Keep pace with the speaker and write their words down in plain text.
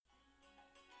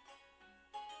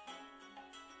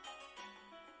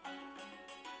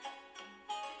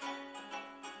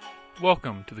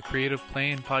Welcome to the Creative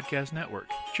Play and Podcast Network.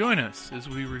 Join us as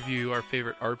we review our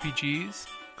favorite RPGs,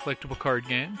 collectible card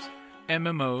games,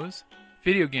 MMOs,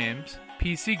 video games,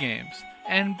 PC games,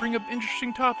 and bring up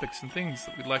interesting topics and things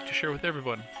that we'd like to share with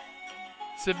everyone.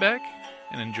 Sit back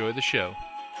and enjoy the show.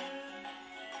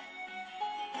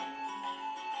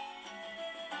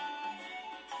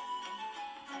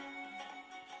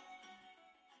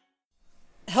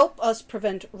 Help us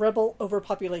prevent rebel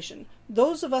overpopulation.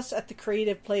 Those of us at the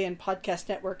Creative Play and Podcast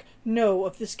Network know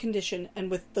of this condition,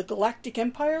 and with the Galactic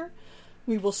Empire,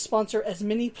 we will sponsor as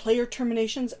many player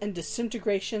terminations and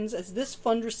disintegrations as this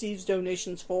fund receives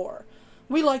donations for.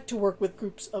 We like to work with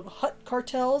groups of Hutt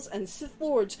cartels and Sith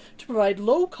Lords to provide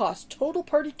low-cost total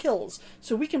party kills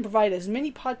so we can provide as many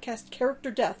podcast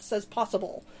character deaths as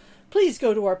possible. Please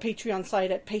go to our Patreon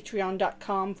site at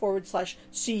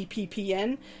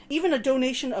patreon.com/CPPN. Even a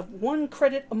donation of 1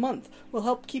 credit a month will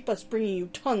help keep us bringing you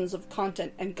tons of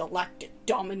content and galactic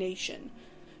domination.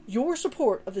 Your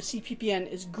support of the CPPN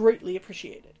is greatly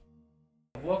appreciated.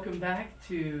 Welcome back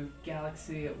to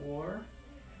Galaxy at War.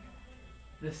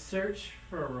 The search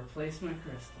for a replacement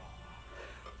crystal.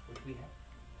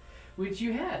 Which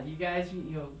you had. You guys,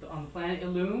 on the planet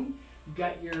Illum, you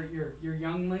got your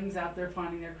younglings out there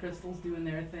finding their crystals, doing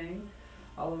their thing.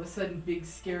 All of a sudden, big,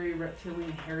 scary,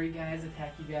 reptilian, hairy guys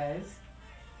attack you guys,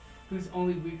 whose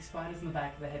only weak spot is in the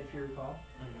back of the head, if you recall.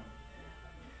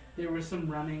 There was some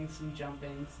running, some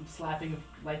jumping, some slapping of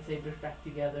lightsabers back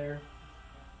together,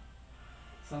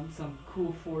 some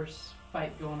cool force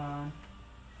fight going on.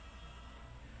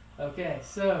 Okay,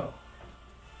 so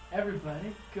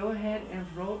everybody, go ahead and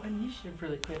roll initiative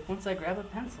really quick once I grab a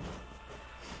pencil.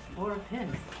 Or a pen,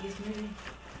 excuse me.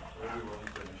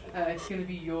 It's going to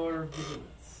be your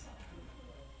vigilance.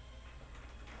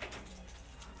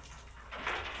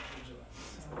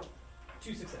 So,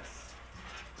 2 success.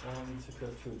 1 success,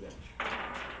 2 advantage.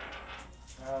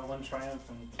 1 triumph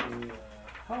and 2.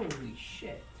 Holy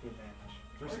shit. 2 advantage.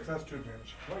 3 success, 2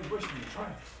 advantage. Why are you wasting your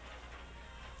triumphs?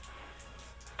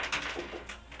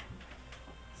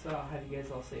 So I'll have you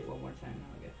guys all say it one more time. Now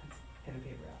I'll get pen and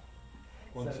paper out.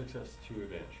 1 So- success, 2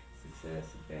 advantage. Success,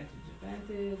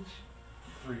 advantage.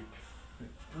 3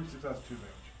 success, 2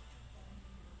 advantage.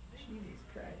 Jesus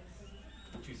Christ.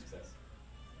 2 success.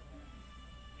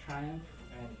 Triumph.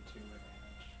 And 2 advantage.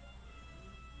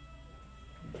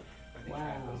 I think Wow.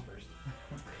 triumph goes first.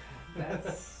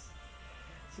 That's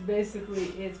so basically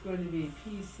it's going to be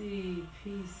PC,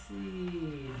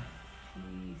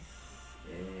 and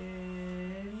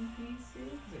PC.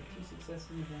 Is that 2 success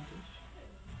and advantage?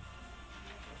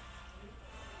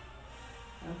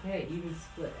 Okay, even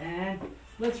split. And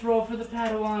let's roll for the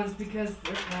Padawans because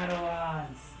they're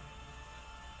Padawans.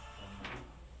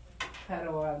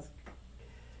 Padawans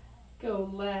go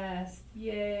last.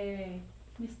 Yay.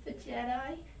 Mr.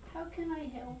 Jedi, how can I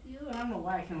help you? I don't know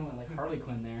why I kind of went like Harley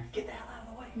Quinn there. Get the hell out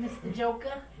of the way. Mr.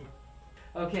 Joker.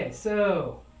 Okay,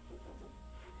 so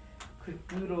quick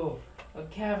doodle, a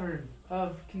cavern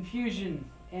of confusion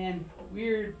and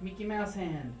weird Mickey Mouse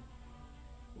hand.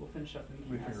 We'll finish up the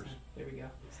Mickey Mouse Fingers. hand. There we go.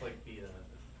 It's like the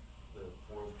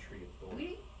world tree of gold.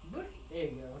 There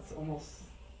you go. It's almost.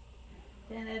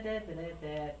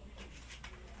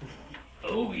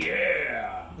 Oh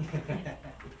yeah!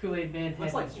 Kool-Aid Man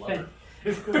Looks had like his Blubber.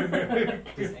 fen-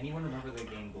 Does anyone remember the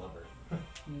game Blubber?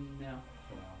 No.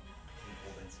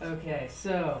 No. Okay,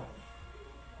 so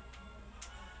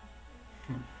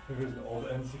If it was an old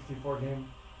N64 game,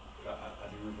 I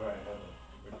think we'd probably have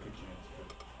a good chance.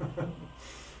 But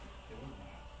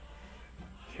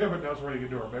Yeah, but now it's ready to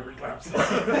get to our memory lapse.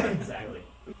 Exactly.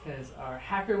 because our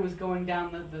hacker was going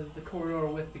down the corridor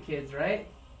with the kids, right?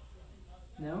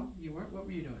 No, you weren't. What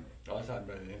were you doing? I was out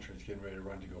by the entrance, getting ready to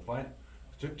run to go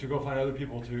find other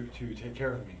people to take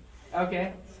care of me.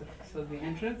 Okay, so the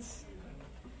entrance,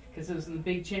 because it was in the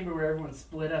big chamber where everyone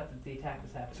split up that the attack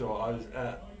was happening. So I was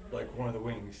at like one of the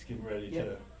wings, getting ready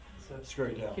Yep. So to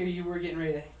scurry down. here you were getting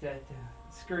ready to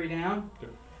scurry down.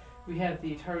 Yep. We have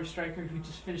the Ataru Striker who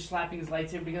just finished slapping his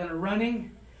lightsaber together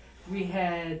running. We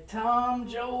had Tom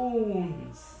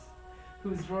Jones,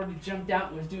 who's already jumped out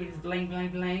and was doing his blang blang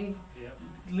blang, Yep.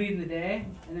 leading the day.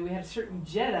 And then we had a certain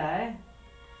Jedi,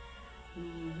 who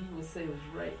we will say was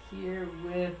right here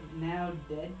with now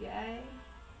dead guy.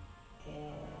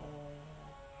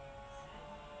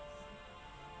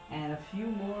 And a few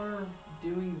more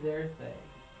doing their thing.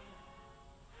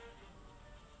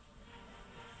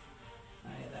 Oh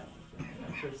yeah, that one's good.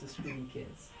 I'm sure it's the Screaming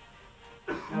Kids.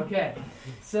 Okay,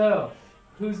 so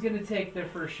who's gonna take their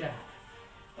first shot?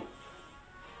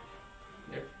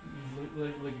 There,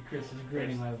 look at Chris is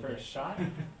grinning over there. First shot.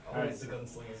 Always the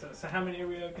gunslinger. So how many are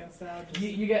we against now? Just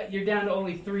You're down to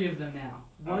only 3 of them now.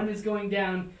 One is going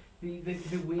down the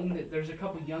wing. That there's a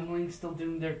couple younglings still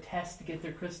doing their test to get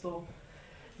their crystal.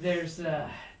 There's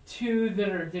 2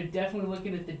 they're definitely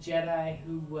looking at the Jedi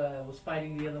who was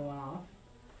fighting the other one off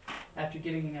after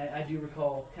getting, I do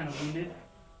recall, kind of wounded.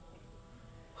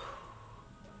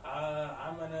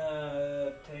 I'm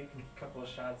gonna take a couple of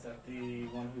shots at the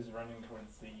one who's running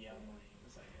towards the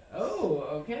younglings, I guess. Oh,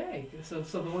 okay. So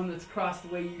the one that's across the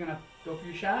way, you're gonna go for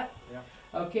your shot. Yeah.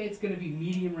 Okay, it's gonna be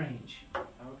medium range.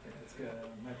 Okay, that's good.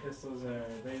 My pistols are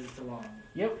raised to long.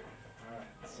 Yep. Alright,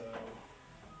 so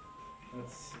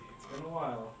let's see. It's been a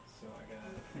while, so I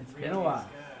got It's three been a of while.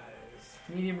 these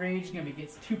guys. Medium range gonna be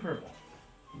gets 2 purple.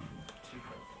 2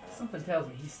 purple. Something tells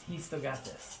me he's still got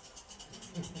this.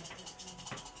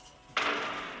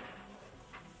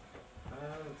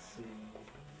 Let's see.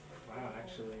 Wow,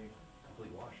 actually,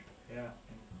 Complete wash. yeah,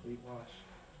 complete wash.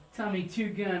 Tommy Two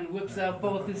Gun whips out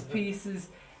both his pieces,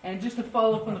 and just to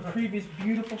follow up on the previous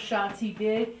beautiful shots he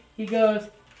did, he goes,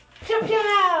 "Pew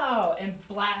pew!" and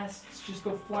blasts just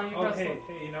go flying across. Okay,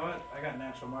 hey, you know what? I got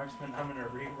natural marksman. I'm gonna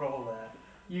re-roll that.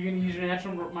 You're gonna use your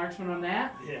natural marksman on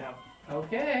that. Yeah.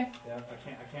 Okay. Yeah,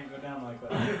 I can't go down like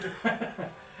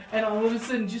that. And all of a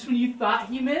sudden, just when you thought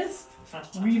he missed,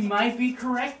 we might be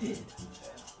corrected.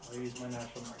 I'll use my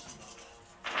natural marksman.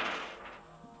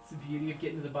 It's the beauty of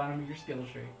getting to the bottom of your skill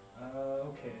tree.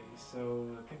 Okay, so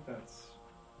I think that's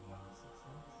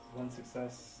 1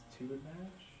 success, 2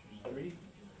 advantage? 3?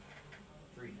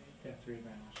 3. Yeah, 3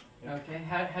 advantage. Yeah. Okay.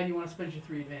 How do you want to spend your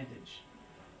 3 advantage?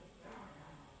 I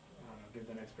don't know, give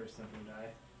the next person something to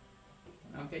die.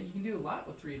 Okay, you can do a lot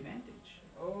with 3 advantage.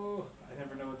 Oh, I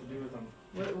never know what to do with them.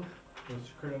 What, What's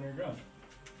the crit on your gun?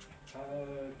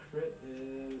 Crit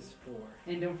is 4.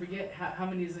 and don't forget, how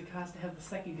many does it cost to have the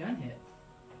second gun hit?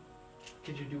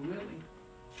 Because you're dual wielding.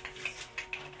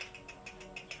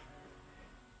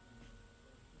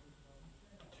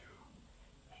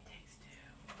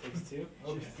 Takes 2?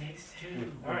 Just takes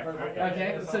 2. Alright, alright.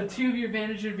 Okay, so 2 of your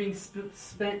advantage are being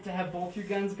spent to have both your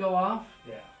guns go off.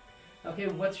 Yeah, Okay,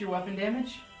 what's your weapon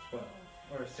damage? 12.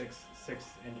 Or 6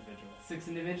 individual. 6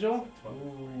 individual? 12.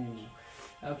 Ooh.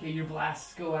 Okay, your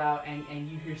blasts go out and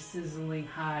you hear sizzling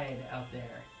hide out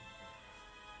there.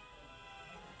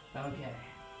 Okay.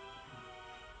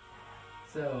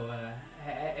 So,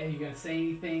 are you going to say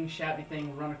anything, shout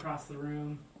anything, run across the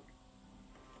room?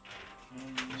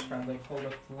 Just probably like hold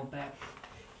up a little back.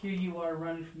 Here you are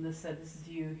running from this side. This is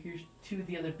you. Here's 2 of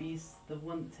the other beasts. The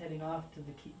one that's heading off to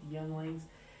the younglings.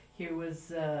 Here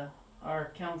was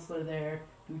our counselor there,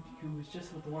 who was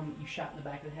just with the one that you shot in the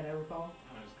back of the head, I recall.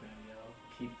 I was gonna yell,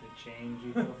 keep the change,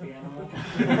 you filthy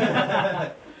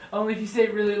animal. Only if you say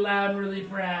it really loud and really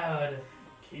proud.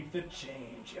 Keep the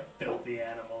change, you filthy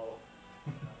animal.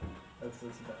 That's the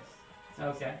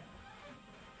best. Okay.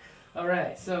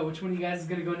 Alright, so which one of you guys is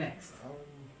going to go next?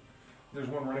 There's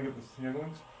one running at the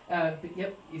younglings. But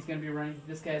yep, he's going to be running.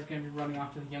 This guy's going to be running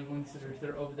off to the younglings that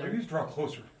are over I there. need to draw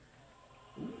closer.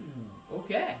 Ooh,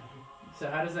 okay. So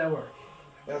how does that work?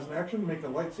 As an action, make a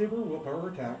lightsaber willpower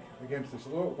attack against a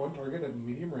silhouette 1 target at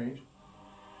medium range.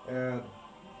 Add,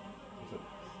 what's it,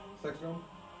 Sexton?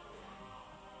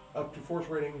 Up to force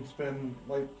rating, spend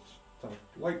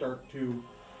light dart to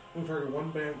move target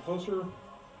 1 band closer,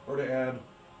 or to add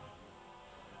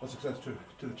a success to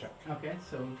the check. Okay,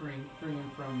 so bring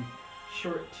him from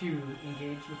short to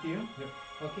engaged with you. Yep.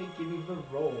 Okay, give me the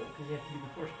roll, because you have to do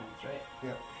the force points, right?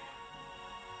 Yep.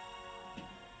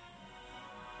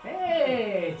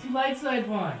 Hey, 2 light side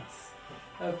points.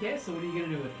 Okay, so what are you going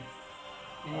to do with him?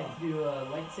 And you have to do a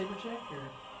lightsaber check, or?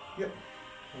 Which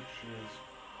is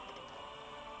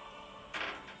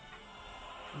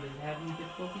Does it have any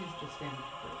difficulties? Just standard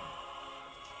difficulty.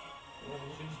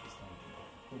 Should just be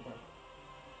standard.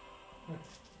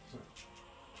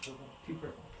 2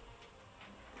 purple.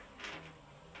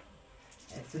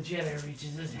 As the Jedi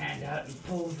reaches his hand out and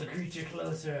pulls the creature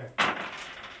closer.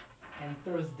 And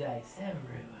throws dice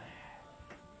everywhere.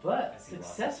 But I see lots of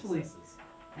successfully, successes.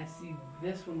 I see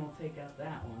this one will take out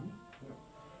that one.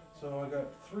 so I got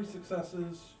 3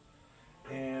 successes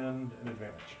and an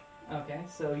advantage. Okay,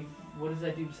 so what does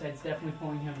that do besides definitely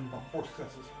pulling him? 4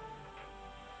 successes.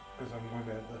 Because I'm going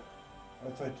to add the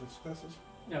outside to successes.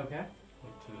 Okay.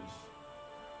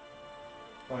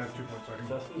 Well, I have 2 points, so I can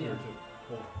Successes Yeah. or to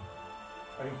pull?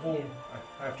 I can pull. Yeah.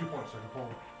 I have 2 points, so I can pull.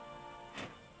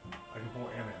 I can pull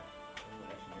and add.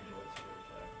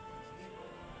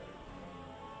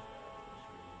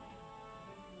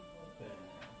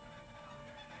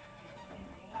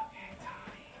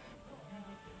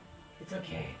 It's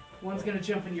okay. One's gonna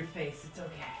jump in your face. It's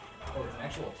okay. Oh, it's an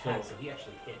actual attack, so he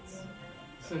actually hits.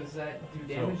 So does that do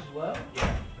damage as well?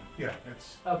 Yeah. Yeah,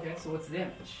 it's Okay, so what's the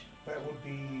damage? that would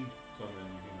be So then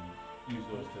you can use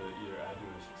those to either add to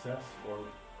a success or,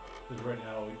 because right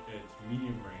now it's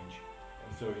medium range,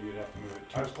 and so you'd have to move it.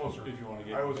 I was closer. if you want to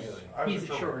get I was melee. He's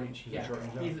at short range. He's Yeah, at short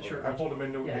range now? he's at short I range. pulled him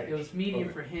into Yeah, engage. it was medium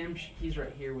Okay. for him. He's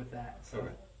right here with that. So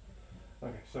Okay.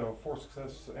 Okay, so 4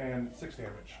 success and 6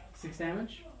 damage 6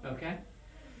 damage. Okay.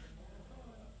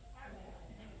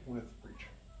 with breach.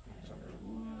 So,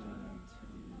 1,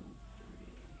 2,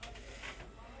 3.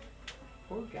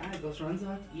 Poor guy runs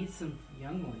off to eat some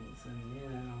younglings, and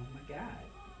my God.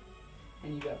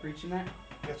 And you got breach in that?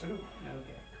 yes, I do.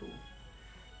 Okay, cool.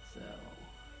 So,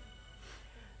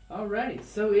 alrighty.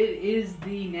 So it is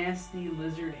the nasty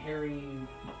lizard, hairy,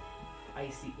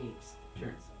 icy apes'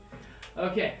 turns.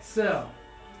 Okay, so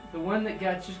the one that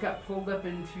just got pulled up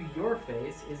into your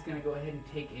face is gonna go ahead and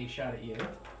take a shot at you.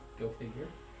 Go figure.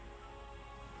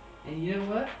 And you know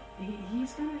what?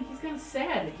 He's kind of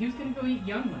sad that he was gonna go eat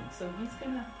younglings, so he's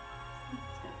gonna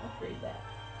upgrade that.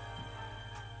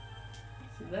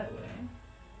 So that way.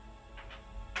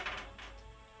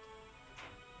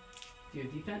 Do you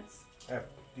have defense? I have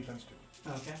defense too.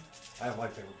 Okay. I have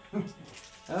lightsaber.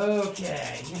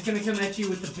 Okay, he's gonna come at you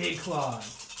with the big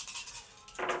claws.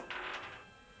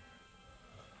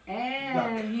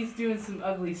 And he's doing some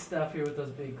ugly stuff here with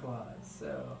those big claws.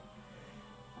 So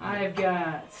I've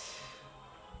got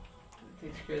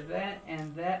takes care of that,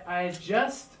 and that I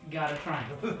just got a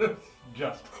triumph.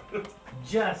 Just.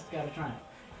 Just got a triumph.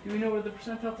 Do we know where the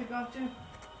percentile took off to?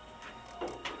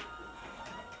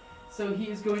 So he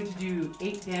is going to do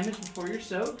 8 damage before your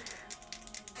soak,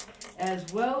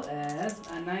 as well as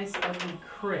a nice ugly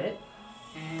crit,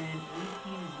 and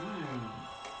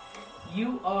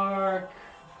 18.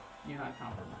 You're not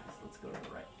compromised. Let's go to the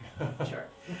right chart.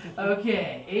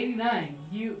 Okay, 89.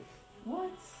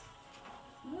 What?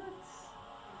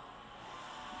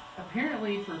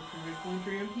 Apparently, for critical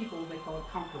injury on people, they call it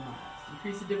compromised.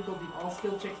 Increase the difficulty of all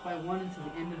skill checks by 1 until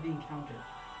the end of the encounter.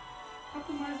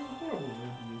 Compromise is a horrible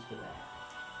word to use for that.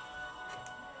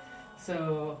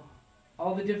 So,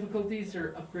 all the difficulties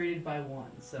are upgraded by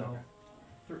 1. So,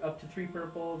 up to 3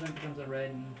 purple, then it becomes a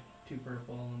red and 2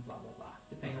 purple, and blah blah blah,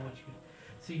 depending on what you.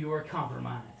 So you are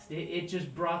compromised. It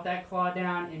just brought that claw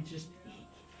down and just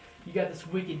you got this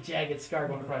wicked jagged scar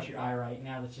going across your eye right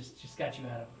now that's just got you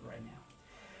out of it right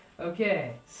now.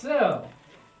 Okay, so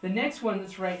the next one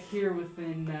that's right here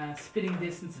within spitting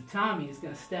distance of Tommy is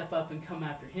going to step up and come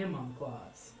after him on the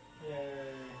claws.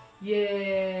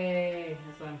 Yay!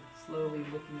 As I'm slowly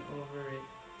looking over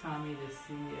at Tommy to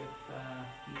see if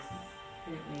he's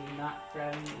apparently not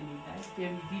grabbing any dice. Do you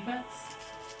have any defense?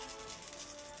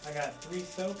 I got 3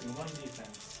 soak and 1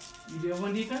 defense. You do have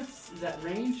 1 defense? Is that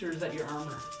range or is that your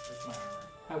armor? That's my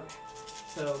armor. Okay.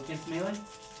 So against melee?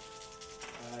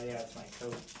 Yeah, it's my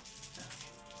coat.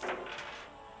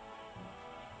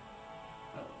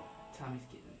 Oh, Tommy's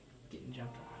getting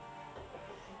jumped on.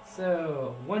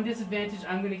 So 1 disadvantage.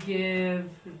 I'm gonna give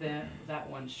that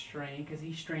one strain because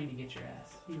he's strained to get your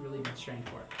ass. He really did strain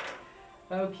for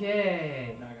it.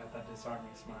 Okay. Now I got that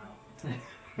disarming smile.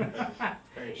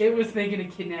 It was thinking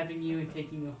of kidnapping you and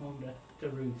taking you home to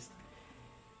roost.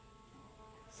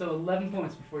 So 11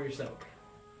 points before your soak.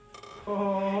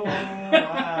 Oh,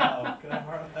 wow. Can I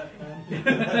borrow that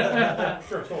pen?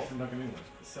 Sure, it's all from Duncan English.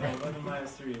 So 11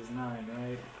 minus 3 is 9,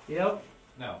 right? Yep.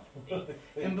 No.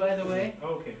 And by the way,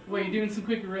 Okay. wait, you're doing some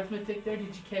quick arithmetic there? Did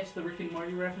you catch the Rick and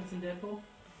Morty reference in Deadpool?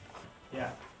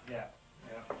 Yeah.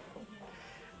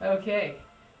 Okay.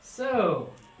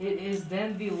 So, it is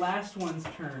then the last one's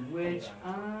turn, which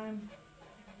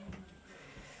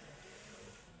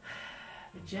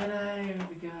the Jedi have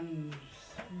begun.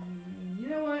 You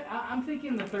know what? I'm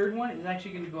thinking the third one is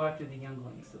actually going to go after the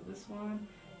younglings. So this one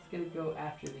is going to go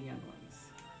after the younglings.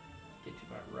 Get you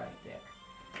about right there.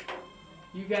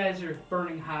 You guys are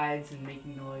burning hides and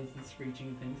making noise and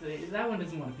screeching and things. That one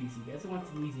doesn't want a piece of you guys. It wants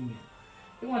an easy meal.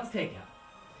 It wants takeout.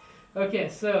 Okay,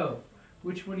 so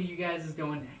which one of you guys is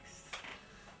going next?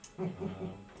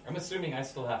 I'm assuming I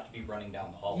still have to be running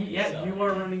down the hall. Yeah, so you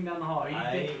are running down the hall.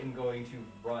 I am going to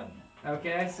run.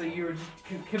 Okay, so you're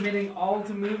just committing all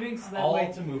to moving, so that All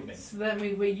way, to movement. so that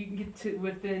way you can get to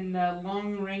within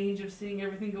long range of seeing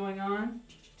everything going on.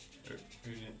 You're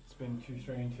going to spend 2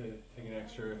 strain to take an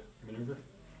extra maneuver?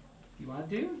 If you want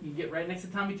to do, you get right next to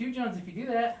Tommy Two Jones if you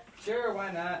do that. Sure,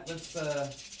 why not? Let's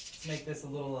make this a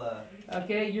little.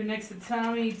 Okay, you're next to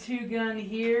Tommy Two Gun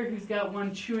here, who's got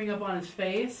one chewing up on his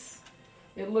face.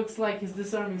 It looks like his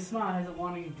disarming smile hasn't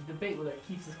wanting to debate whether it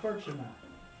keeps his corpse or not.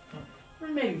 For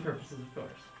mating purposes, of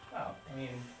course. Oh, I mean,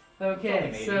 Okay,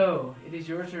 Maybe. so it is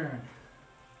your turn.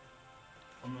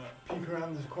 I'm gonna peek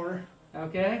around this corner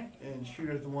Okay. and shoot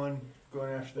at the one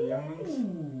going after the younglings.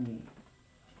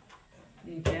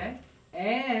 Ooh. Okay.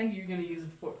 And you're going to use a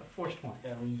force point.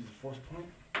 Yeah, I'm gonna use the force point,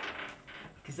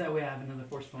 Because that way I have another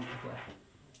force point to play.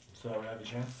 so I have a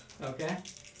chance. Okay.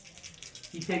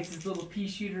 He takes his little pea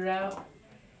shooter out.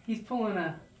 He's pulling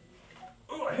a...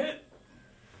 Oh, I hit!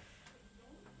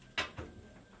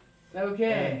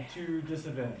 Okay. And 2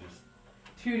 disadvantages.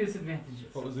 2 disadvantages.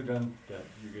 What was the gun that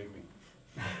you gave me?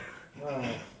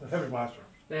 The heavy blaster.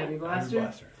 The heavy blaster? Heavy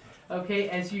blaster. Okay,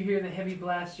 as you hear the heavy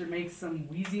blaster make some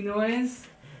wheezy noise.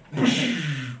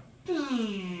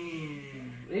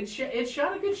 It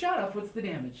shot a good shot off. What's the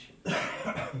damage?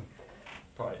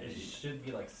 Probably It 8. should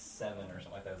be like 7 or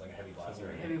something like that. It's like a heavy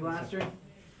blaster. Heavy blaster?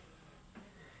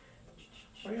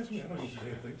 I guess me, I don't need to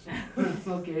say things. It's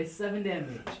okay, 7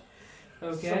 damage.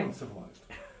 Okay. So uncivilized.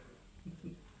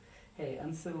 Hey,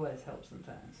 uncivilized helps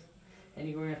sometimes. And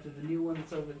you're going after the new one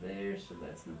that's over there, so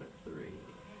that's number 3.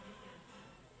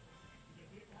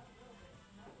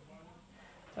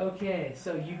 Okay,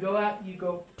 so you go out, you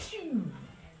go, pew,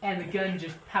 and the gun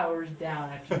just powers down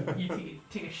after you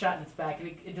take a shot in its back, and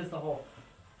it does the whole.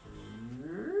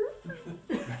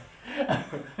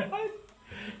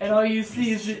 And all you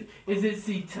see is it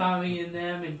see Tommy and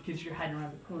them, and because you're hiding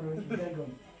around the corner with your gun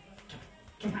going.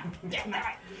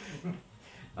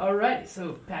 Alright,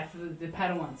 so back to the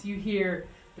Padawans. You hear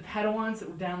the Padawans that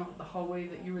were down the hallway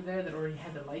that you were there that already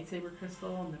had the lightsaber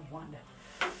crystal, and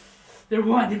they're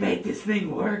wanting to make this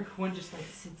thing work. One just like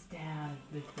sits down.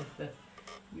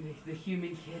 The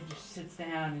human kid just sits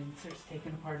down and starts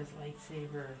taking apart his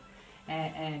lightsaber.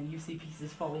 And you see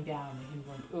pieces falling down and him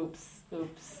going, oops,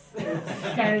 oops, oops.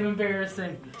 It's kind of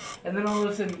embarrassing. And then all of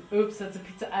a sudden, oops, that's a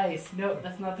piece of ice. Nope,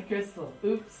 that's not the crystal.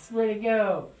 Oops, where'd it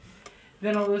go?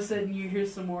 Then all of a sudden you hear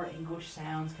some more English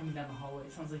sounds coming down the hallway.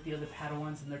 It sounds like the other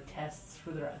Padawans and their tests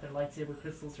for their lightsaber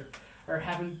crystals are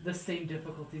having the same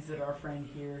difficulties that our friend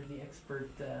here, the expert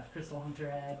crystal hunter,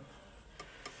 had.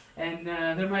 And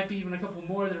there might be even a couple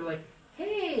more that are like,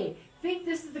 hey, think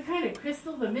this is the kind of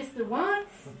crystal the Mister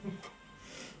wants?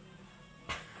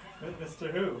 Mr.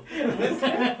 Who?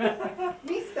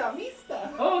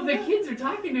 Mista. Oh, the kids are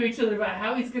talking to each other about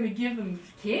how he's going to give them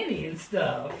candy and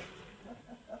stuff.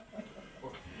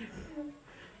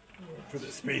 For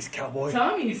the space cowboy.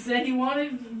 Tommy said he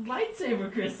wanted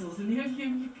lightsaber crystals and he'll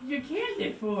give you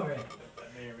candy for it.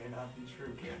 That may or may not be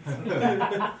true, kids.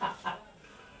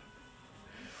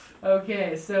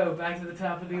 Okay, so back to the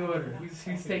top of the order.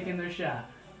 Who's taking their shot?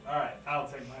 Alright, I'll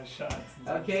take my shot since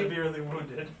Okay. I'm severely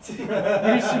wounded.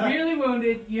 You're severely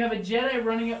wounded. You have a Jedi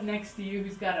running up next to you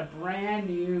who's got a brand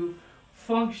new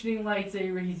functioning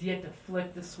lightsaber he's yet to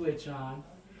flip the switch on.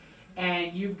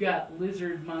 And you've got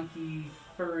lizard monkey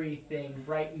furry thing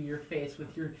right in your face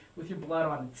with your blood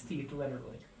on its teeth,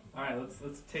 literally. Alright,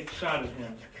 let's take a shot at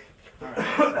him.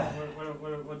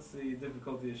 Alright, what's the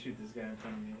difficulty to shoot this guy in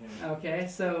front of me here? Okay,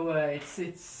 so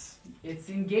it's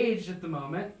engaged at the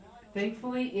moment.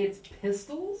 Thankfully, it's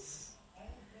pistols.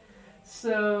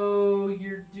 So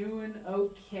you're doing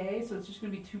okay. So it's just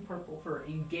going to be 2 purple for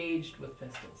engaged with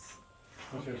pistols.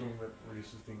 Let's say something that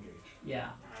reduces the engage.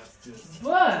 Yeah. That's just...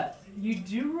 But you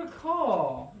do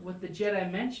recall what the Jedi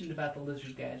mentioned about the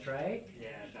lizard guys, right?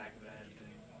 Yeah, back of the head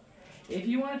thing. If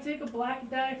you want to take a black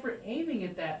die for aiming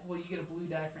at that, well, you get a blue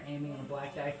die for aiming and a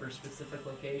black die for a specific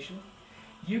location.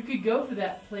 You could go for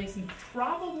that place and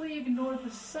probably ignore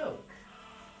the soak.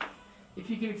 If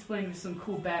you can explain to me some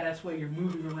cool badass way you're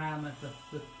moving around like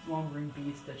the lumbering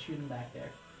beast that's shooting back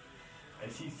there.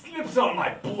 As he slips on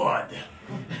my blood.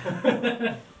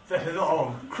 That has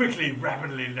all quickly,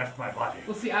 rapidly left my body.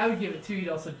 Well, see, I would give it 2. You'd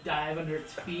also dive under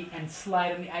its feet and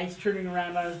slide on the ice, turning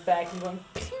around on his back and going,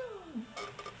 pew!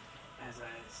 As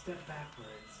I step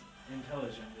backwards,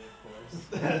 intelligently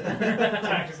of course,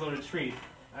 tactical retreat,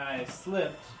 I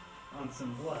slipped on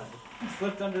some blood.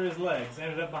 Slipped under his legs,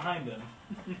 ended up behind him.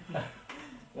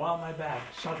 While my back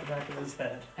shot the back of his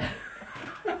head.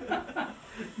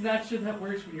 Not sure that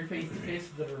works when you're face to face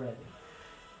with it already.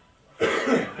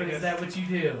 But is that what you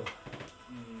do?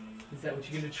 Is that what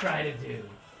you're going to try to do?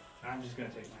 I'm just gonna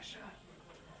take my shot.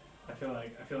 I feel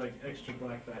like extra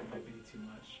black die might be too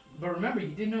much. But remember,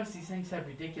 you did notice these things have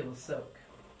ridiculous soak.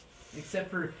 Except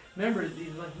for, remember,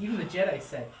 like even the Jedi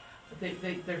said,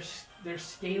 their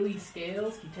scaly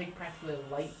scales can take practically a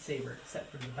lightsaber, except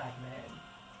for the back of the head.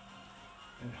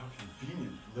 And how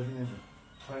convenient living in a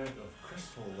planet of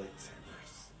crystal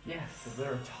lightsabers. Yes. So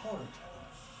they're tolerant to them.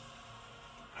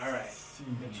 Alright.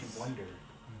 Makes you wonder.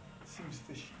 Seems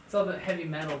fishy. It's all the heavy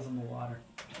metals in the water.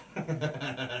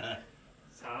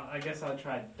 So I guess I'll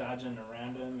try dodging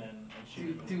around him and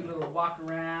shoot. Do a little walk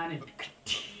around and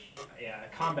Yeah, a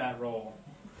combat roll.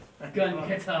 gun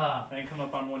kata. And come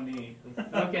up on one knee.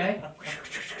 Okay.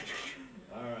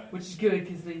 Alright. Which is good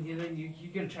because then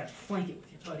you're gonna try to flank it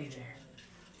with your buddy there.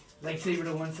 Lightsaber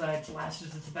to one side,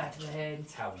 blasters at the back of the head.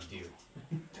 That's how we do.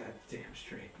 God damn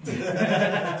straight.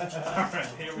 Alright,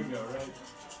 here we go, right?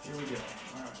 Here we go.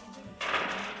 Alright.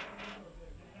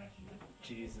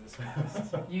 Jesus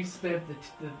Christ. You spent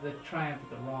the triumph at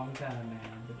the wrong time,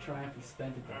 man. The triumph you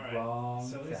spent at the wrong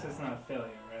So time. this is not a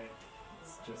failure, right?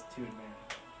 It's just 2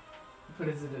 advantage. But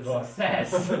is it a Well,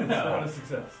 success? It's not a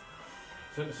success.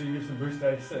 So you use some boost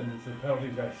dice and some penalty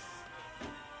dice.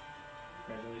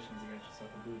 Congratulations, you got yourself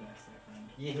a blue dice there, friend.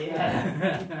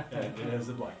 Yeah. And it has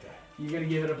a black die. You're gonna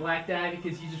give it a black die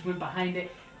because you just went behind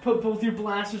it, put both your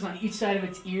blasters on each side of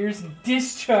its ears, and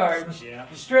discharge Yeah.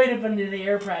 straight up into the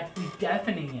air, practically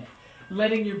deafening it,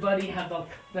 letting your buddy have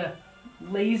the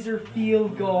laser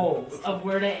field goals of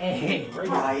where to aim.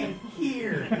 Right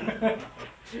here.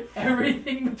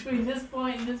 Everything between this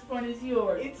point and this point is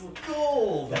yours. It's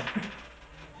gold.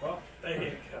 Well, there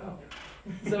you go.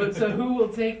 So who will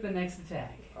take the next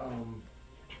attack? I'll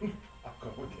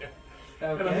go with you.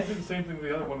 And I'm Okay. doing the same thing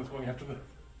the other one is going after the.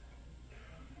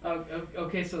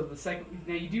 Okay. So the second.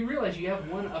 Now you do realize you have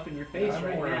one up in your face I'm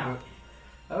right aware now. of it.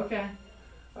 Okay.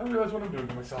 I realize what I'm doing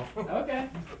to myself. Okay.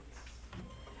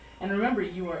 And remember,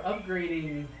 you are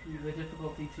upgrading the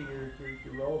difficulty to your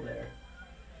roll there.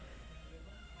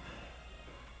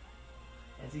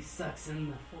 As he sucks in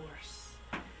the force.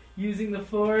 Using the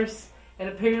force, and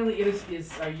apparently it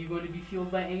is are you going to be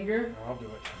fueled by anger? I'll do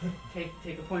it.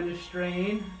 Take a point of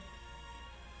strain.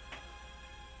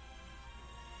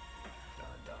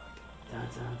 Dun,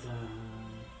 dun, dun.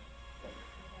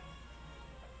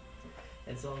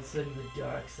 As all of a sudden the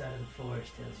dark side of the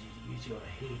force tells you to use your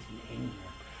hate and anger.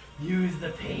 Use the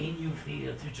pain you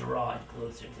feel to draw it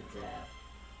closer to death.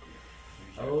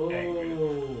 Oh. To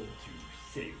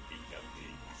save the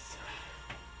younglings.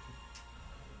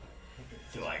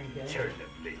 So I can Okay. turn them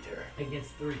later.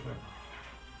 Against 3 purple.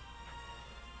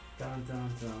 Dun dun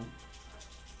dun.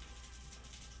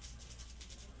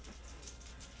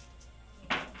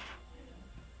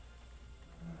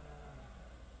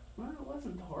 Well, it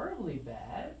wasn't horribly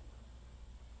bad.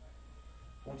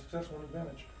 One success, one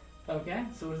advantage. Okay,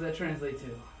 so what does that translate to?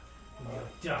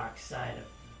 The dark side of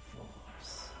the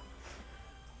force.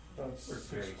 That's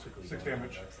We're very quickly 6 going on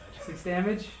damage. the dark side. 6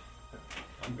 damage?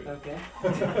 I'm good. Okay.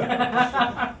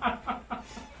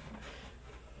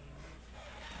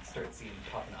 Start seeing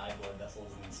popping eye blood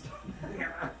vessels and stuff.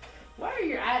 Why are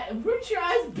your eyes, weren't your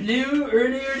eyes blue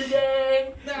earlier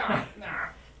today?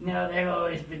 No, they've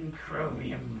always been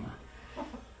chromium.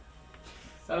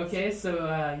 Okay,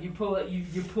 so you pull it,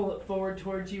 you pull it forward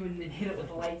towards you, and then hit it with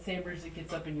a lightsaber as it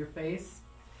gets up in your face.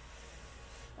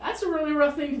 That's a really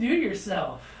rough thing to do to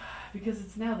yourself, because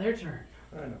it's now their turn.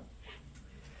 I know.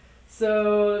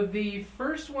 So the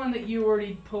first one that you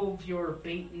already pulled your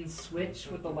bait and switch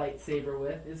with the lightsaber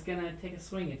with is gonna take a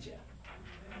swing at you.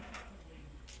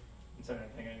 I'm sorry, I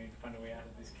think I need to find a way out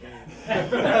of this cave.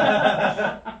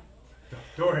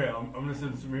 Don't worry, I'm gonna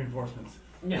send some reinforcements.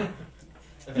 Yeah.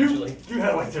 Eventually. You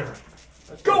have lightsaber.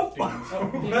 Go!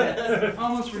 Oh, yeah.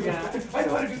 Almost forgot. I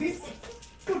know how to do these.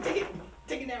 Go take it.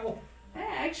 Take it now.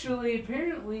 Actually,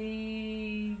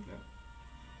 apparently,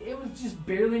 it was just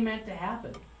barely meant to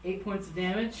happen. 8 points of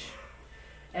damage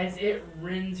as it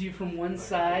rends you from one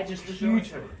side. Just a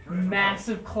huge,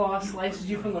 massive claw slices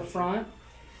you from the front.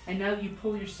 And now that you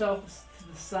pull yourself to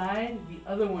the side, the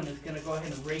other one is going to go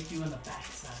ahead and rake you in the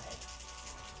backside.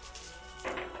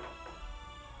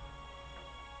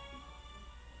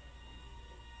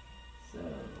 So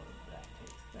that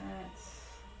takes that.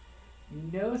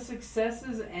 No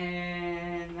successes,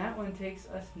 and that one takes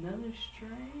us another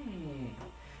strain.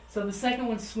 So the second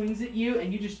one swings at you,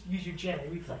 and you just use your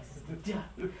Jedi reflexes.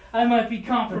 I might be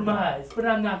compromised, but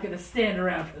I'm not going to stand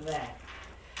around for that.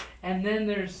 And then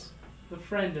there's the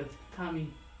friend of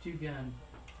Tommy Two Gun,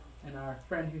 and our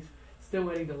friend who's still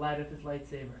waiting to light up his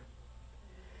lightsaber.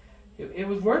 It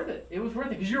was worth it. It was worth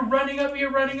it, because you're running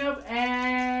up,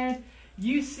 and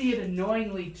you see it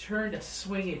annoyingly turn to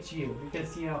swing at you,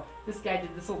 because, you know, this guy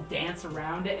did this little dance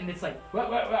around it, and it's like,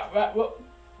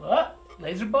 what?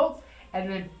 Laser bolts? And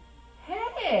then,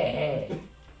 hey!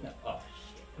 No, oh,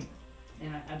 shit.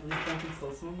 And I believe Duncan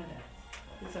stole some of my dad's.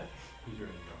 It's okay. He's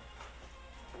ready to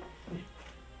go.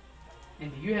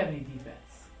 And do you have any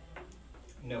defense?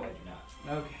 No, I do not.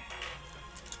 Okay.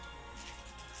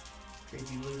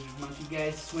 Crazy lizard monkey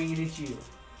guys swinging at you.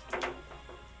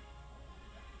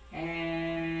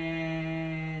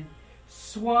 And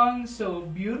swung so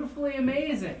beautifully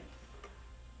amazing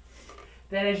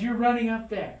that as you're running up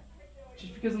there,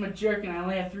 just because I'm a jerk and I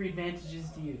only have 3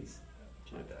 advantages to use.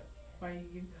 Why are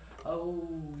you? Oh,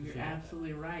 you're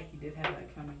absolutely right. He did have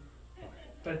that coming,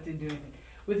 but it didn't do anything.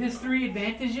 With his 3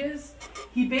 advantages,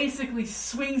 he basically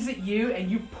swings at you, and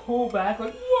you pull back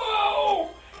like whoa!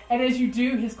 And as you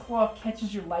do, his claw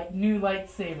catches your new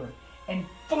lightsaber and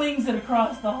flings it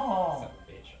across the hall. Son of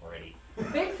a bitch already.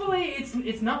 Thankfully,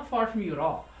 it's not far from you at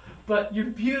all. But your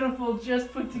beautiful,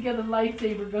 just put together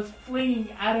lightsaber goes flinging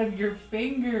out of your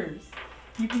fingers.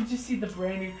 You can just see the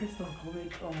brand new crystal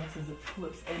glitch almost as it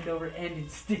flips end over end and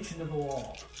sticks into the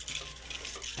wall.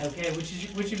 Okay,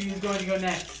 which of you is going to go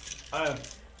next?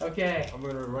 Okay. I'm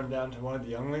going to run down to one of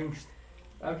the younglings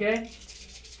Okay.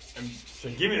 and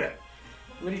say, give me that.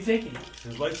 What are you taking?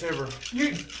 His lightsaber.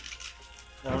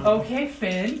 Okay,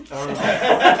 Finn. I'm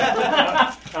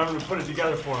going to put it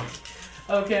together for him.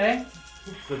 Okay.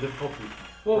 It's the difficulty.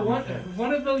 Well,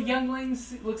 one of the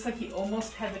younglings looks like he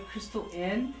almost had the crystal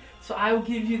in, so I will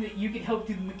give you that you can help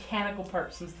do the mechanical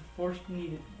part since the force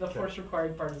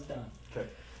required part is done. Okay.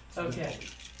 Okay.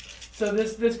 So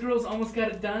this girl's almost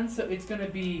got it done, so it's going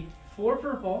to be 4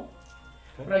 purple,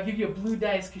 but I'll give you a blue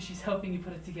dice because she's helping you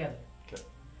put it together. Okay.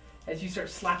 As you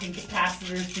start slapping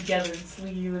capacitors together and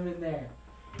slinging them in there.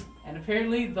 And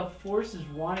apparently the force is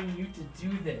wanting you to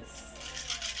do this.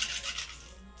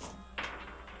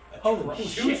 Holy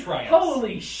shit! triumphs.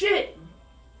 Holy shit!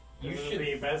 You This is should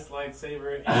the be best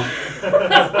lightsaber.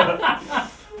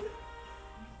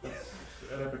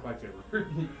 An epic lightsaber.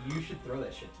 You should throw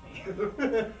that shit to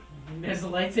me. As the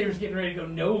lightsaber's getting ready to go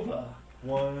Nova.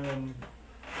 One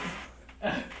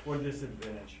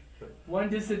disadvantage. 1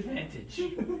 disadvantage.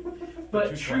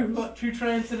 But true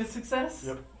triumphs and a success?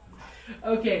 Yep.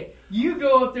 Okay, you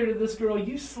go up there to this girl,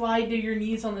 you slide to your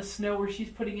knees on the snow where she's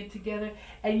putting it together,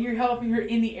 and you're helping her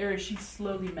in the air as she's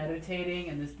slowly meditating,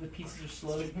 and the pieces are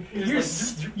slowly... You're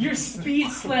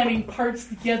speed slamming parts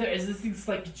together as this thing's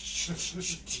like...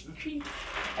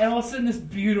 And all of a sudden this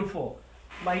beautiful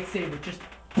lightsaber just...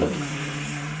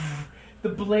 The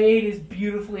blade is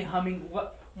beautifully humming.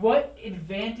 What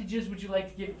advantages would you like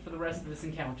to give it for the rest of this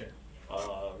encounter?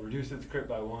 Reduce its crit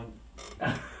by 1.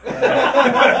 Okay,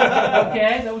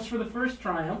 that was for the first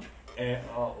triumph. And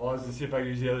I'll just see if I can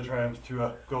use the other triumphs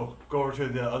to go over to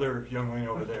the other youngling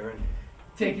over there and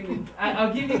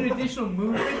I'll give you an additional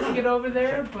movement to get over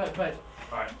there, but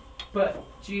Alright. but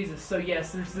Jesus. So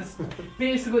yes, there's this.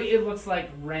 Basically, it looks like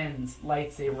Ren's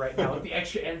lightsaber right now with the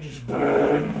extra energy.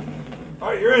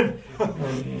 Alright, you're in.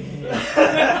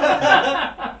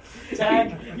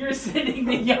 Tag, you're sending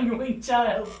the youngling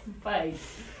child to fight.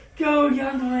 Go,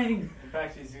 youngling! In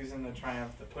fact, he's using the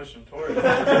triumph to push him towards it.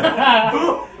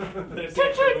 There's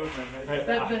extra movement right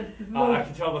there. I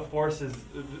can tell the force is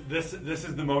this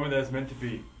is the moment that it's meant to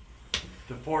be.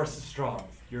 The force is strong.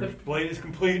 Your blade is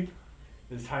complete.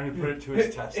 It's time to put it to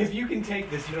its test. If you can take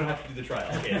this, you don't have to do the trial.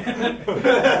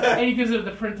 And he gives her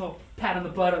the parental pat on the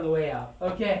butt on the way out.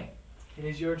 Okay, it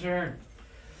is your turn.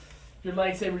 Your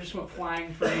lightsaber just went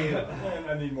flying for you. And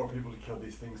I need more people to kill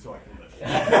these things so I can live.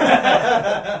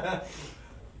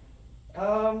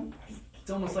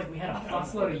 It's almost like we had a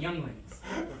busload of younglings.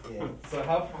 Yeah. So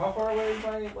how far away is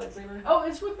my lightsaber? Oh,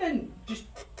 it's within just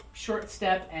short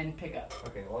step and pick up.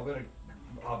 Okay, well I'm gonna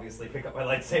obviously pick up my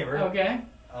lightsaber. Okay.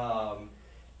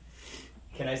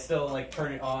 Can I still like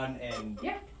turn it on and?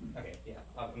 Yeah. Okay, yeah.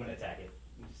 I'm gonna attack it.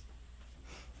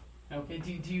 Okay.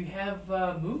 Do you have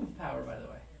move power, by the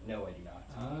way? No, I do not.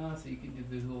 So you can do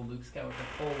the little Luke Skywalker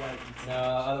full light. No,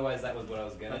 otherwise that was what I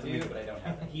was gonna do, but I don't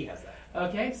have that. He has that.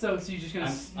 Okay, so you're just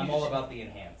gonna. I'm all about the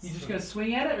enhance. You just gonna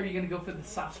swing at it, or are you gonna go for the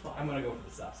soft spot? I'm gonna go for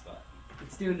the soft spot.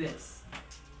 It's doing this.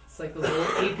 It's like those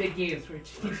old 8-bit games where it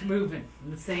just keeps moving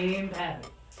in the same pattern.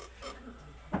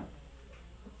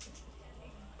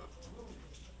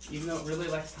 Even though it really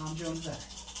likes Tom Jones back.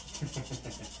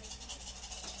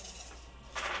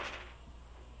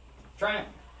 Triumph.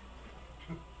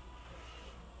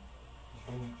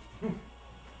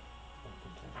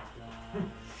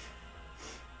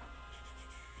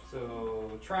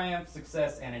 So triumph,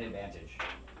 success, and an advantage.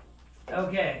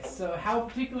 Okay, so how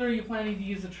particular are you planning to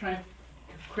use the triumph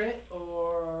crit,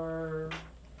 or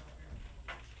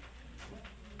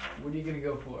what are you gonna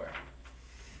go for?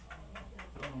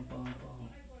 Boom, boom, boom.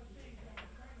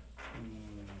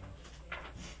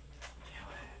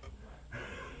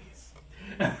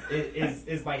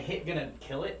 Is my hit gonna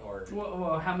kill it, or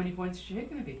Well, how many points is your hit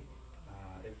gonna be?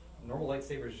 if normal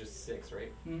lightsaber is just 6,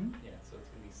 right? Mm-hmm. Yeah, so it's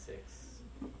gonna be 6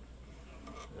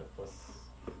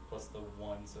 plus the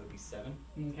 1, so it'd be 7.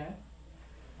 Okay.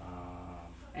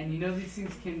 And you know these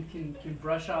things can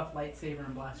brush off lightsaber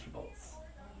and blaster bolts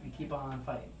and keep on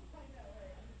fighting.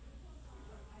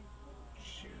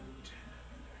 Shoot.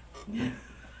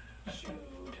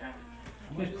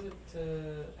 How much is it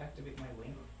to activate my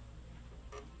link?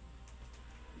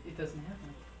 It doesn't have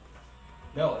one.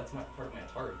 No, that's not part of my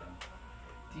target then.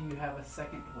 Do you have a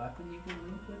second weapon you can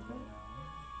link with it? Can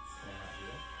I not do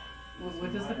that? Well,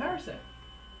 what does the power say?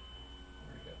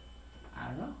 Where'd it go? I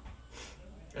don't know.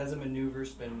 As a maneuver,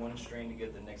 spend 1 strain to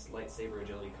get the next lightsaber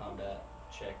agility combat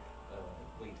check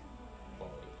weight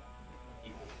quality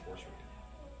equal to force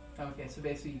rating. Okay, so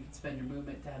basically you can spend your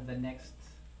movement to have the next.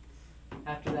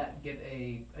 After that, get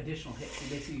a additional hit. So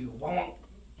basically you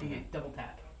get double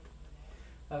tap.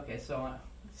 Okay,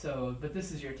 but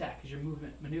this is your attack because your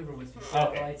movement maneuver was to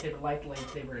Okay. lightsaber, light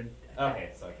lightsaber, and attack.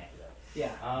 Okay, so I can't do that.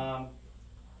 Yeah.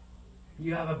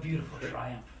 You have a beautiful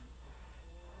triumph.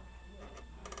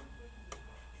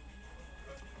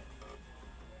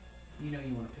 You know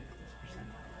you want to pick up this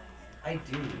percentile. I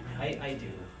do. I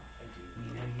do.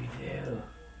 You know you do.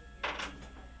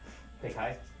 Pick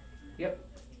high. Yep.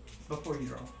 Before you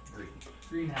draw. Green.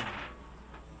 Green hat.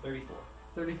 34.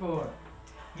 34.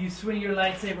 You swing your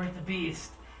lightsaber at the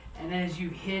beast, and as you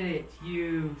hit it,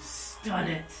 you stun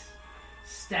it,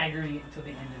 staggering it until the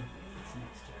end of its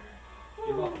next turn.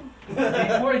 You're welcome.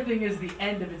 The important thing is the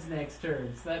end of its next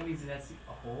turn, so that means that's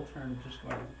a whole turn of just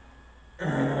going.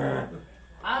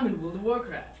 I'm in World of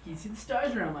Warcraft. Can you see the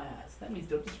stars around my eyes? That means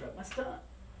don't disrupt my stun.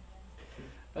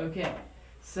 Okay,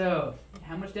 so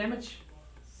how much damage?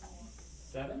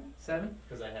 7? 7?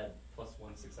 Because I had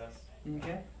 +1 success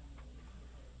Okay.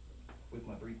 with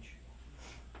my breach.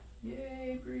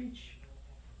 Yay, breach.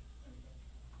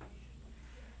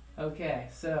 Okay,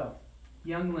 so,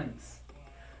 younglings.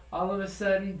 All of a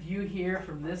sudden, you hear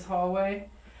from this hallway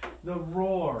the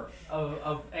roar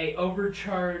of a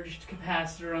overcharged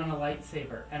capacitor on a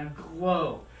lightsaber and a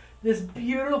glow. This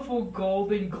beautiful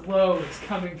golden glow is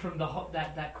coming from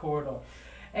that corridor.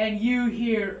 And you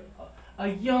hear a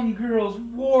young girl's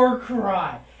war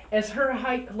cry as her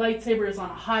lightsaber is on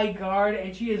high guard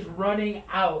and she is running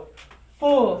out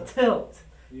full tilt.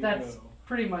 That's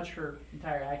pretty much her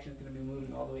entire action is going to be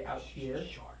moving all the way out here. Sure,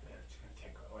 it's going to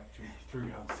take like 3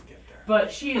 rounds to get there.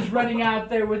 But she is running out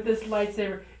there with this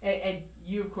lightsaber, and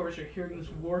you, of course, are hearing this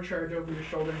war charge over your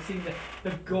shoulder and seeing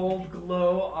the gold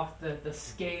glow off the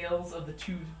scales of the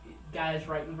two guys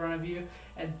right in front of you,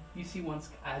 and you see one's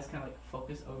eyes kind of like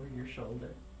focus over your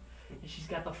shoulder. And she's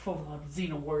got the full-on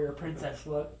Xena warrior princess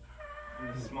look. And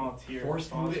a small tear. Force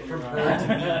falls move it from from her her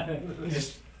eye. to me.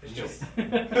 Just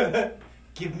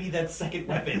give me that second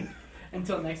weapon.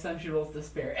 Until next time she rolls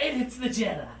despair. And it's the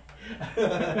Jedi!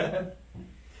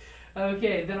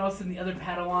 Okay, then all of a sudden the other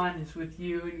Padawan is with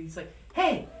you, and he's like,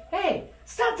 hey,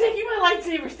 stop taking my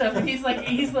lightsaber stuff. And he's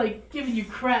like giving you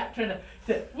crap, trying to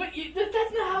that's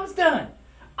not how it's done.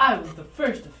 I was the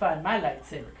first to find my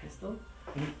lightsaber crystal.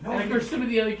 No, And of course some of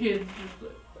the other kids just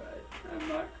like, I'm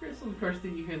not crystal. Of course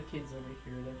then you hear the kids over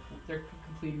here, they're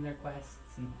completing their quests,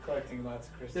 and Collecting lots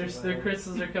of crystals. their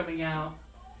crystals are coming out.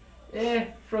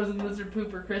 Frozen lizard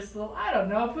pooper crystal. I don't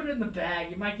know, put it in the bag.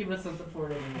 You might give us something for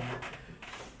it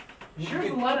anyway. Sure,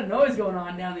 there's a lot of noise going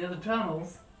on down the other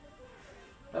tunnels.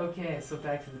 Okay, so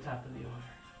back to the top of the order.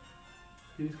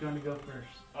 Who's going to go first?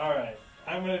 Alright,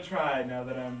 I'm gonna try now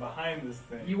that I'm behind this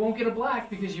thing. You won't get a black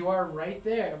because you are right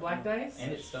there. A black dice?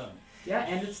 And it's stunned. Yeah,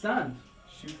 and it's stunned.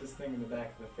 Shoot this thing in the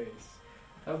back of the face.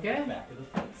 Okay? Back of the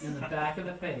face. In the back of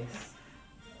the face.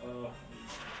 One of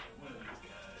these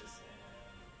guys.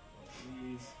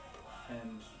 These.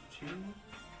 And 2?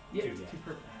 Yep, 2, yeah. 2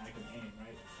 purple. I can aim,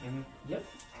 right? Mm-hmm. Yep.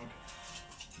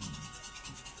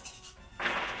 Okay.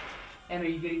 And are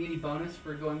you getting any bonus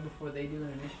for going before they do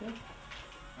an initiative?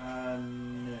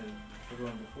 No. We're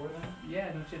going before them?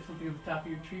 Yeah, don't you have something at the top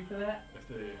of your tree for that? If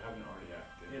they haven't already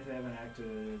acted. If they haven't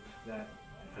acted that.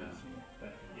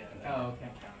 Yeah. Oh, okay.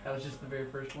 Can't count it. That was just the very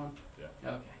first one? Yeah.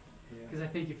 Okay. Yeah. Because I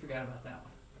think you forgot about that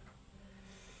one.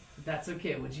 But that's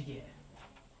okay. What'd you get?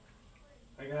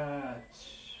 I got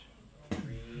 3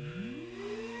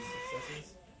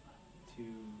 successes. 2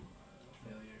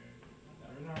 failures.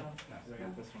 No. 'Cause I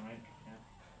got this one right. Yeah.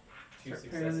 2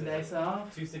 Start turning the successes. dice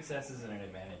off. 2 successes and an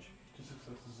advantage. 2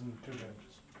 successes and 2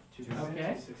 damages. 2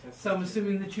 Okay. successes. So I'm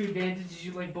assuming the 2 advantages,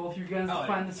 you like both your guns to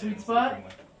find the sweet it's spot? pretty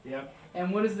much- Yep.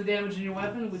 And what is the damage in your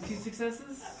weapon with 2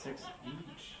 successes? 6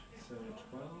 each. So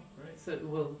 12, right? So,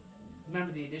 well,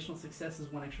 remember the additional success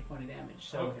is 1 extra point of damage.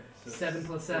 So okay. So 7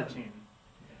 plus 7. 14.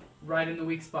 Right in the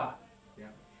weak spot. Yeah.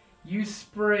 You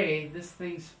spray this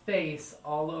thing's face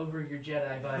all over your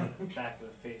Jedi buddy. Back of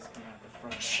the face coming out the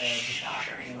front of the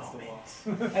head against the wall.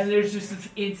 And there's just this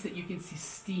instant you can see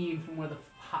steam from where the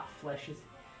hot flesh has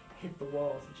hit the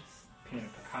walls and just Paint a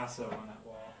Picasso on that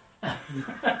wall.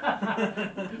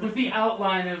 with the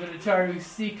outline of an Ataru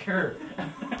Seeker.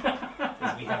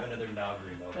 Because we have another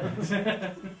Nagri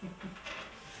moment.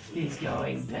 He's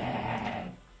going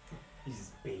bad. He's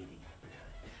just baiting.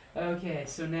 Okay,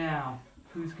 so now,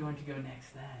 who's going to go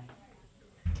next then?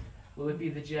 Will it be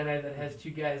the Jedi that has two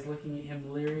guys looking at him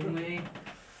leeringly?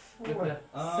 With the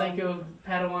psycho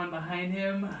Padawan behind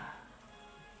him?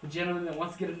 The gentleman that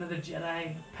wants to get another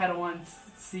Jedi Padawan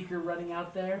Seeker running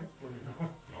out there?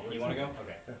 You want to go?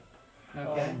 Okay.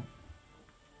 Okay.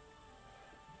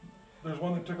 There's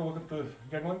one that took a look at the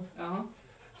youngling. Uh-huh.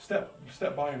 Step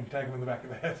by and tag him in the back of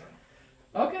the head.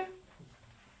 Okay.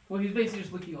 Well, he's basically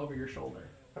just looking over your shoulder.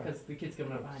 Because the kid's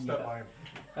coming up behind Step you. by him.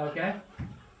 Okay.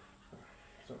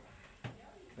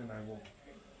 And I will.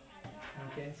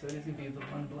 Okay, so it is going to be the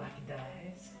one black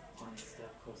dice. One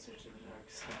step closer to the dark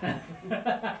side.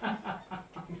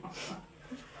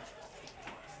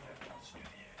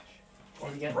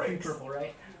 And you got three purple,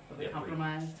 right? For the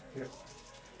compromised? Yep.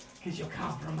 Because you're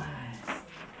compromised.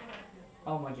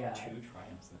 Oh my god. 2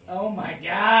 triumphs. Oh my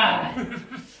god!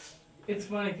 It's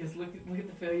funny because look at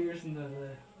the failures and the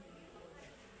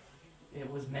it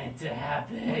was meant to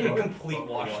happen. Complete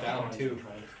washed out, too.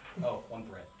 Oh, 1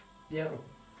 threat. Yep.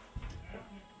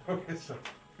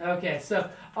 Okay, So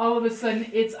all of a sudden,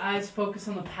 its eyes focus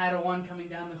on the Padawan coming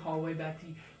down the hallway back to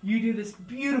you. You do this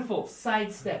beautiful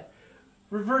sidestep,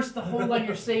 reverse the hold on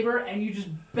your saber, and you just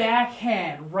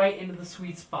backhand right into the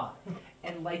sweet spot.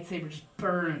 And lightsaber just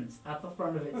burns out the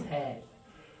front of its head.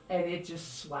 And it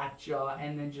just slackjaw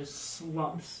and then just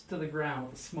slumps to the ground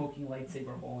with a smoking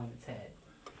lightsaber hole in its head.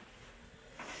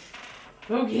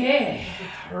 Okay,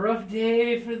 rough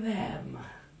day for them.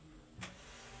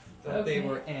 Thought they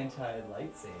were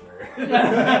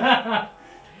anti-lightsaber.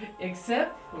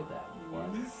 Except for that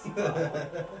one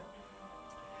spot.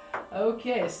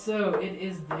 Okay, so it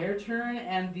is their turn,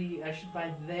 and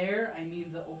by there, I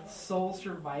mean the sole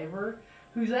survivor,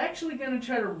 who's actually going to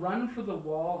try to run for the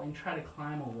wall and try to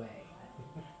climb away.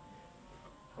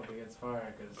 Hope it gets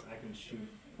far, because I can shoot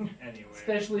anywhere.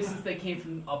 Especially since they came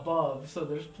from above, so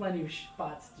there's plenty of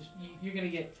spots. You're going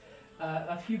to get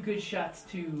a few good shots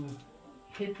to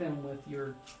hit them with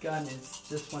your gun as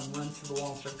this one runs to the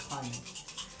wall and starts climbing.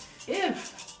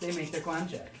 If they make their climb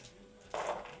check.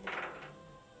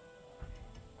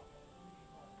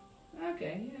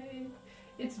 Okay, yeah,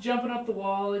 it's jumping up the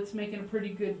wall. It's making a pretty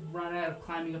good run out of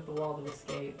climbing up the wall to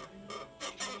escape.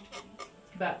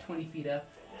 About 20 feet up.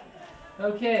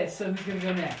 Okay, so who's going to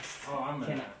go next? Oh, I'm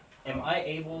gonna. Am I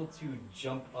able to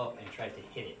jump up and try to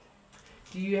hit it?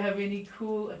 Do you have any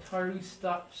cool Ataru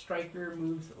striker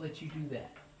moves that let you do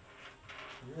that?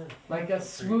 Like a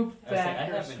swoop I was like, back I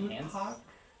or a have swoop enhanced. hawk?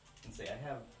 And say I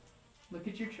have. Look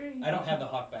at your tree. I don't have the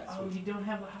hawk bat Oh, swoop. you don't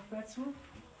have the hawk bat swoop?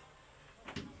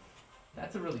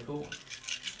 That's a really cool.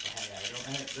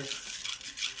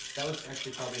 That was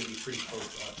actually probably be pretty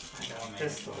close up. On my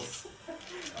Pistols.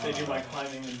 They do my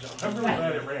climbing and jumping. I'm really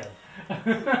glad it ran.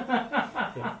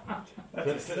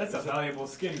 That's a valuable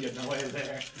skin getting away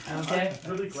there. Okay.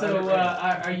 I'm really glad So, it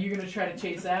ran. are you going to try to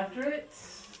chase after it?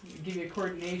 Give you a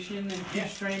coordination and 2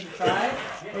 strain to try?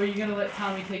 Or are you going to let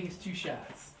Tommy take his 2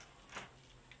 shots?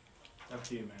 Up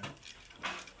to you, man.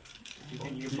 If you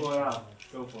think you can pull it off,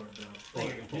 go for it, I Bill.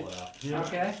 think I can pull it off.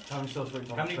 Okay. Tommy still swings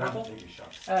on How many the track purple? and take your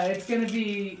shots. It's going to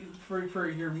be for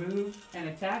your move and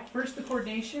attack. First, the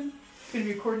coordination. It's going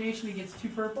to be a coordination against 2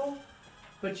 purple.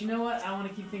 But you know what? I want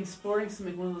to keep things sporting, so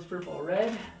make one of those purple a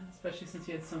red, especially since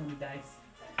you had so many dice.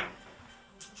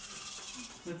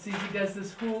 Let's see if he does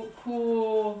this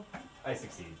cool. I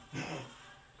succeed.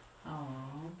 Oh,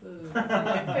 boo.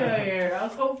 Failure. I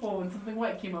was hopeful when something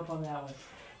white came up on that one.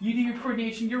 You do your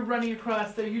coordination, you're running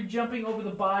across there, you're jumping over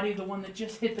the body of the one that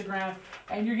just hit the ground,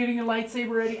 and you're getting your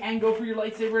lightsaber ready and go for your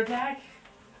lightsaber attack.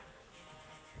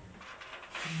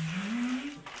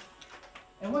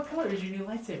 And what color is your new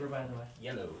lightsaber, by the way?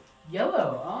 Yellow.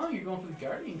 Yellow. Oh, you're going for the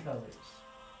Guardian colors.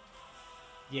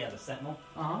 Yeah, the Sentinel.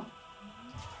 Uh-huh.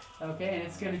 Okay, and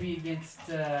it's going to be against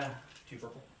 2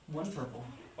 purple. 1 purple.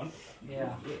 1.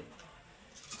 Yeah.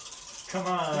 Come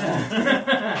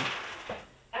on.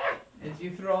 As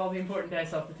you throw all the important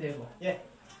dice off the table. That's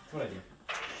what I do.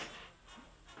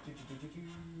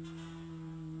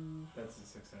 That's a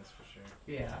success for sure.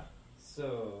 Yeah.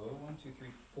 So 1, 2, 3,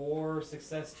 4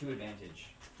 success, 2 advantage.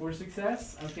 4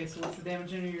 success. Okay, so what's the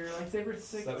damage into your lightsaber? 6?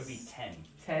 So that would be 10.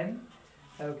 10.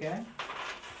 Okay.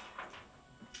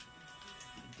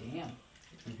 Damn.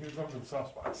 Here's one for the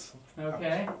soft spots.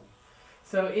 Okay.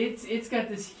 So it's got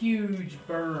this huge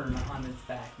burn on its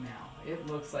back now. It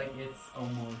looks like it's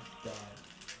almost dead.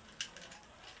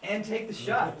 And take the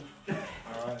shot. Alright,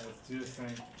 let's do the same.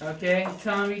 Okay,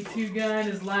 Tommy Two Gun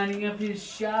is lining up his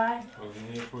shot. Well, we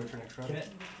need to wait for next round. Can it,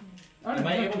 Oh, am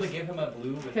I no, able to because give him a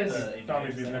blue with because the Tommy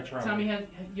advantage be the there? next round. Tommy you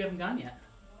haven't gone yet.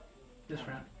 This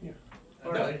round.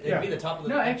 No, it'd Yeah. be the top of the.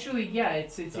 No, actually, yeah,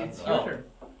 it's your Oh. turn.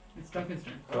 It's Duncan's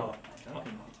turn. So,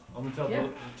 Duncan. I'm gonna tell, Yeah.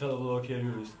 tell the little kid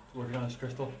who's working on his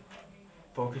crystal,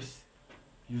 focus,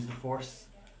 use the force,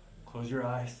 close your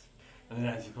eyes, and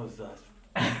then as he closes his eyes,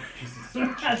 pieces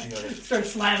stitch together. Start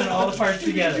slamming all the parts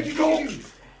together.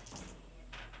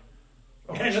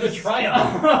 And another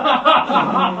triumph.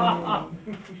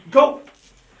 Go!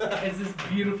 As this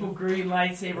beautiful green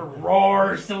lightsaber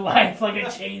roars to life like a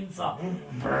chainsaw.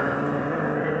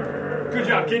 Good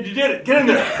job, kid, you did it! Get in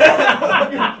there!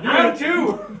 Round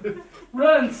 2!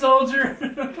 Run, soldier!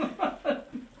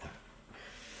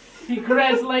 He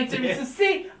grabs the lightsaber and says,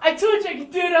 "See, I told you I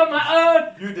could do it on my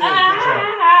own." You did it,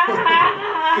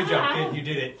 Good job, kid. You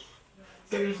did it.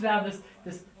 So there's now this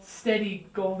steady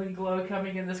golden glow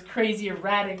coming and this crazy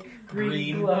erratic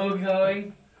green glow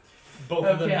going. Both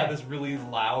of them Okay. have this really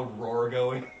loud roar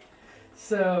going.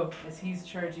 So as he's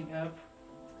charging up,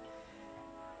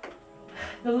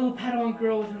 the little Padawan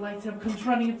girl with her lightsaber comes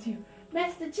running up to you.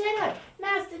 Master Jedi,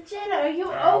 are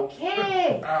you Ow.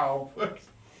 okay? Ow.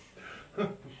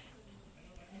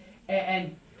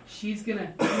 And she's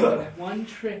gonna do the one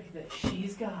trick that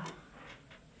she's got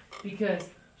because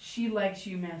she likes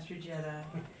you, Master Jedi,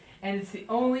 and it's the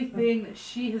only thing that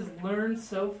she has learned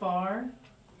so far.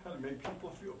 How to make people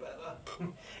feel better.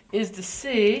 Is to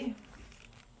see,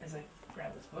 as I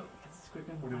grab this book, because it's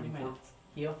quicker What than are you 20 looking minutes.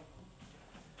 Heal.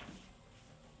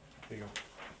 There you go.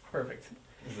 Perfect.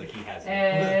 It's like he has it.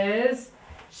 As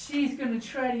she's going to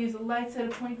try to use a light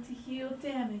side point to heal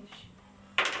damage.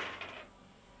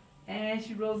 And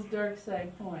she rolls a dark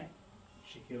side point.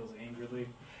 She heals angrily.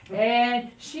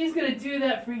 And she's going to do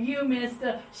that for you,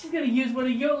 mister. She's going to use one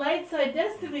of your light side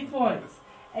destiny points.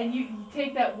 And you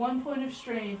take that 1 point of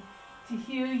strain to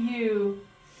heal you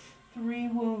 3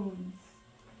 wounds.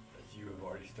 You have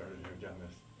already started to have done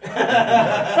this.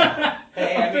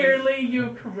 Hey, I mean, Apparently,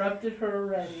 you've corrupted her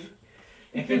already.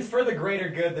 if it's for the greater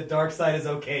good, the dark side is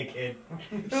okay, kid.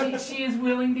 She is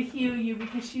willing to heal you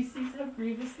because she sees how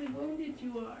grievously wounded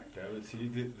you are. Okay, let's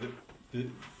see. The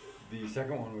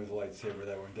second one was a lightsaber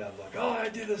that went down like, oh, I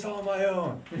did this all on my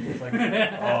own. It's like,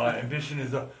 oh, ambition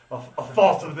is a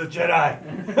fault of the Jedi.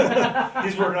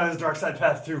 He's working on his dark side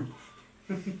path too.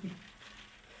 That's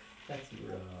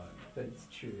wrong, but it's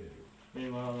true.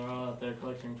 Meanwhile, they're all out there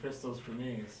collecting crystals for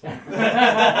me. So. Agreed.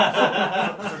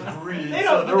 They So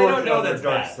don't, they're they working don't on know their that's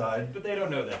dark bad. side. But they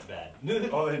don't know that's bad.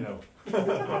 Oh, they know.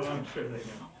 I'm sure they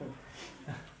know.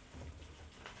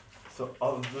 So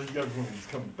all of the young ones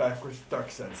come back with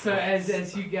dark side. So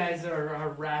as you guys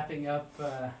are wrapping up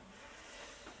the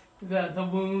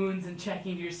wounds and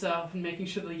checking yourself and making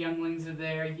sure the younglings are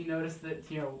there, you notice that,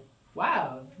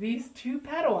 wow, these 2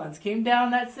 Padawans came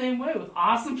down that same way with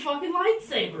awesome fucking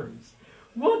lightsabers.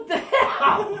 What the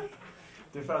hell?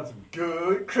 They found some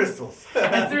good crystals.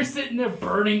 As they're sitting there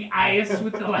burning ice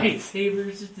with the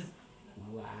lightsabers, just as,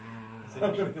 wow.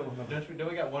 Don't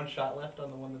we got 1 shot left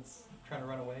on the one that's trying to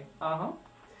run away? Uh-huh.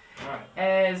 Alright.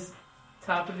 As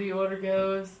top of the order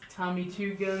goes, Tommy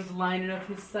Two Guns lining up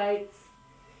his sights.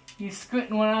 He's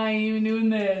squinting one eye and even doing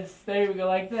this. There we go,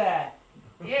 like that.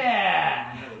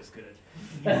 Yeah! That looks good.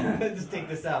 Just take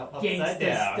this out upside Gangsta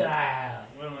down. style.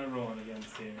 What am I rolling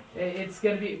against here? It's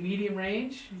going to be at medium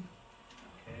range.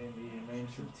 Okay, medium range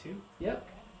of 2. Yep.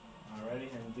 Alrighty,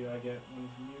 and do I get one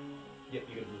from you? Yep,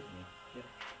 you got blue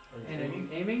from me. And are you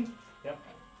aiming? So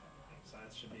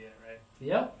that should be it, right?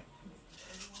 Yep.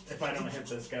 If I don't hit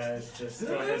this, guys, just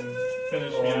go ahead and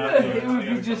finish me Oh, off. It would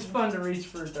be just fun to reach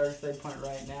for a dark side point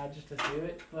right now just to do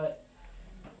it, but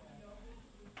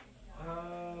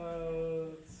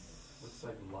Looks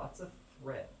like lots of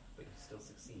threat, but you still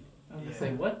succeed. I'm going to Yeah.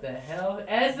 say, what the hell?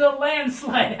 As the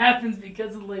landslide happens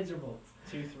because of laser bolts.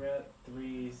 2 threat,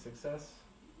 3 success.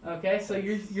 Okay, so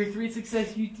your 3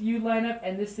 success, you line up,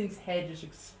 and this thing's head just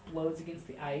explodes against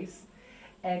the ice,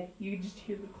 and you just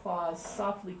hear the claws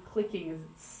softly clicking as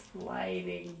it's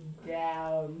sliding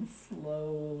down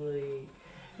slowly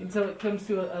until it comes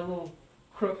to a little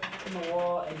crook in the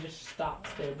wall and just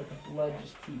stops there, but the blood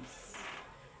just keeps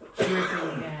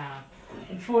dripping down.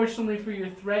 Unfortunately for your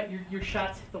threat, your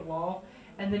shots hit the wall,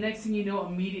 and the next thing you know,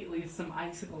 immediately some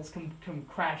icicles come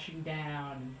crashing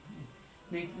down and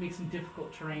make some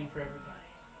difficult terrain for everybody.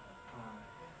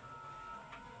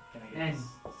 Can I get And-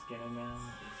 escape skinning them.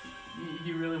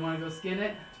 You really want to go skin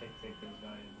it? Take those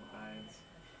valuable hides.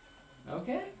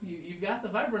 Okay, you've got the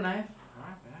vibro knife.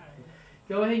 Alright.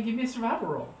 Go ahead and give me a survival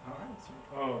roll.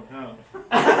 Oh, no.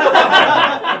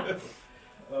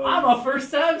 I'm a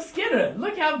first-time skinner.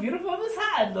 Look how beautiful this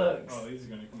hide looks. Oh, these are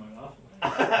going to come out awful.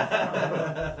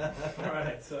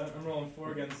 Alright, so I'm rolling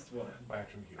 4 against what?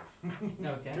 Action heal.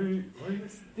 Okay.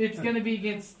 It's going to be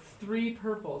against 3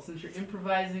 purple since you're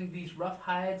improvising these rough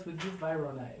hides with your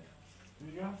vibro knife.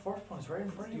 You got force points right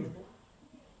in front of you.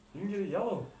 You can get a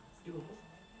yellow.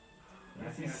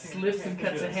 As he slips and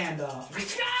cuts a hand off.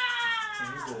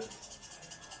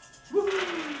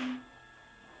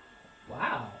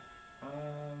 Wow.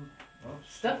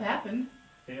 Stuff happened.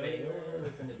 Failure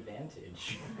with an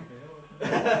advantage.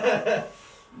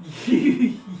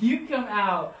 You come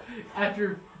out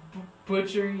after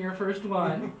butchering your first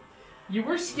one. You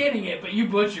were skinning it, but you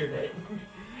butchered it.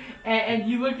 And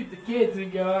you look at the kids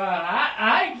and go,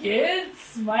 hi, kids!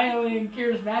 Smiling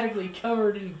charismatically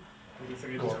covered in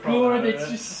gore that's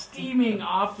just steaming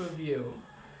off of you.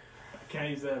 Can I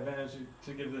use that advantage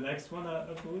to give the next one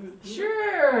a blue?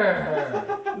 Sure!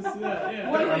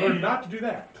 Yeah. What I learned not to do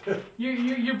that.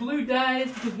 Your blue dies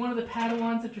because one of the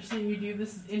Padawans, after seeing you do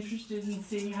this, is interested in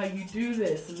seeing how you do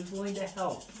this and is willing to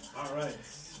help. Alright,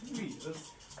 sweet.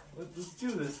 Let's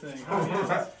do this thing.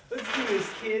 Let's do this,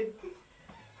 kid.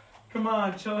 Come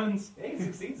on, Chuns. Hey, he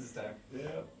succeeds this time.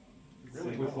 Yeah.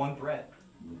 Really, with one threat.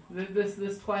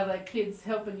 This Twilight kid's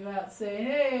helping you out, saying,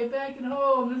 "Hey, back at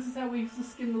home, this is how we used to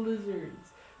skin the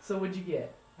lizards." So what'd you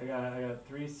get? I got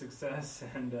 3 success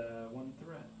and 1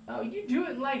 threat. Oh, you do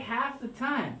it in like half the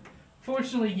time.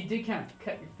 Fortunately, you did kind of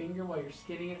cut your finger while you're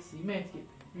skinning it, so you may have to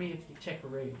get check for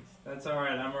rabies. That's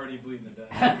alright, I'm already bleeding to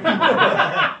death.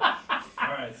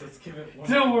 Alright, so let's give it one.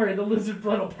 Don't worry, the lizard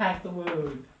blood will pack the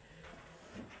wound.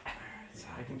 So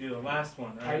I can do the last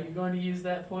one, Are right? you going to use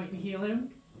that point and heal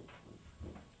him?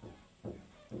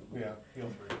 Yeah, heal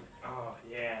 3.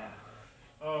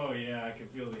 Oh yeah, I can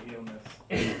feel the healness.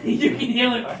 You can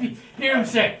heal him. Hear him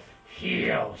say,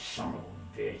 "Heal, son of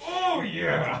a bitch." Oh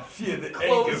yeah! I feel the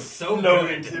Close anger so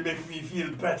flowing good. to make me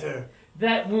feel better.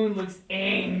 That wound looks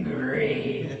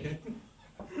angry.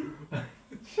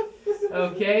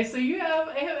 Okay, so you have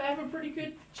a pretty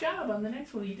good job on the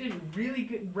next one. You did a really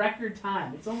good record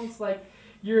time. It's almost like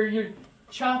you're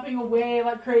chopping away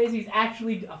like crazy. It's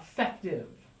actually effective.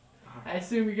 I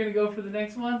assume you're gonna go for the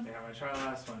next one. Yeah, I'm gonna try the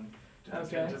last one.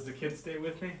 Okay. Does the kid stay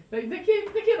with me? The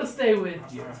kid will stay with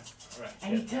you, Alright.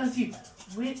 and he tells you,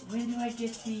 when do I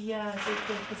get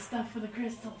the stuff for the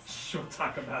crystals? She'll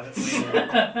talk about it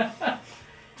later.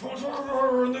 The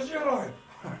Jedi! Alright,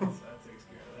 so that takes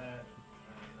care of that.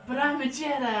 But I'm a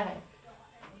Jedi.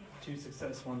 2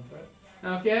 success, 1 threat.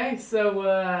 Okay,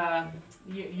 so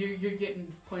you're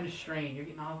getting point of strain. You're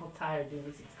getting awful tired doing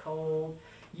this. It's cold.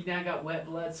 You now got wet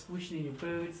blood squishing in your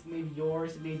boots. Maybe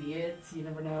yours, maybe it's. You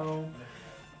never know.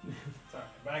 Sorry,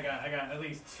 but I got at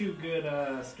least 2 good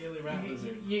scaly rat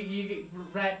lizards. You get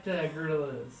rat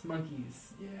gorillas,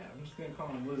 monkeys. Yeah, I'm just gonna call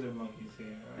them lizard monkeys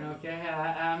here. Right? Okay,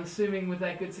 I'm assuming with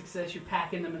that good success, you're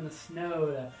packing them in the snow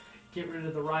to get rid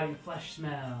of the rotting flesh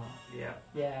smell. Yeah.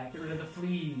 Yeah, get rid of the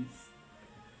fleas.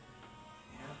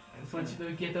 Yeah. Once you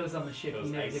get those on the ship, you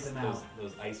never get them out.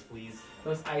 Those ice fleas.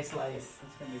 Those ice lice.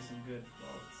 That's gonna be some good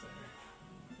bullets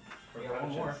there. We got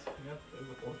one more. Yep,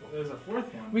 there's a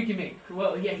 4th one. We can make.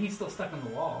 Well, yeah, he's still stuck on the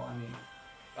wall. I mean,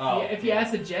 Oh, if you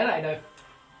ask a Jedi to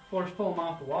force pull him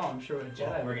off the wall, I'm sure a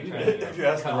Jedi we're would gonna do try that. to If you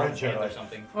ask cut the off right his hand or Jedi.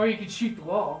 something. Or you could shoot the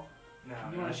wall. No,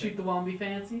 You want to shoot the wall and be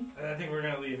fancy? I think we're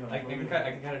gonna leave him. I can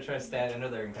kind of try to stab under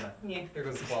there and kind of. Yeah, there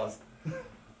goes the claws.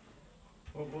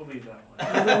 We'll leave that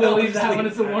one. We'll leave that one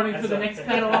as a warning for As the a- next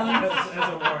Padawan. As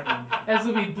a warning. As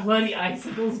will be bloody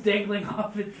icicles dangling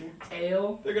off its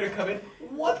tail. They're gonna come in.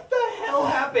 What the hell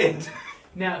happened?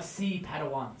 Now, see,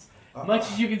 Padawans. Much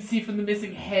as you can see from the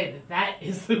missing head, that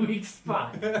is the weak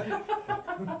spot.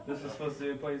 This is supposed to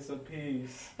be a place of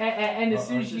peace. And as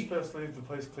soon Aren't as you you supposed to leave the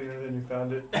place cleaner than you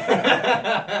found it?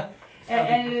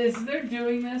 and as they're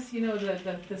doing this, you know,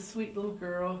 the sweet little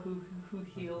girl who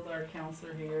healed our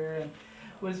counselor here and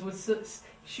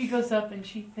she goes up and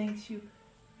she thanks you,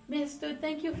 Mister.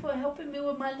 Thank you for helping me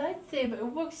with my lightsaber. It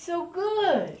works so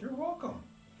good. You're welcome.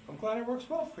 I'm glad it works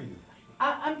well for you.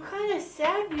 I'm kind of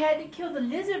sad we had to kill the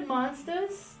lizard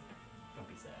monsters. Don't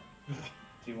be sad.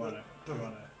 Do you want a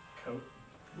coat?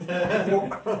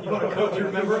 You want a coat to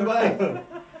remember him by?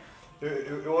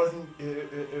 It wasn't.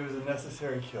 It was a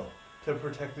necessary kill to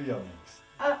protect the younglings.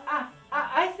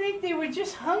 I think they were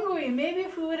just hungry. Maybe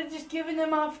if we would have just given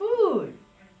them our food.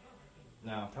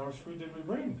 No. How much food did we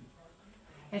bring?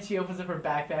 And she opens up her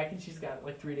backpack and she's got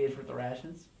like 3 days worth of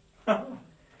rations. That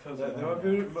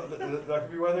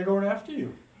could be why they're going after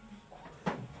you.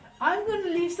 I'm gonna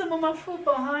leave some of my food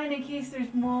behind in case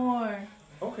there's more.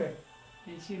 Okay.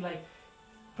 And she like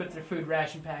puts her food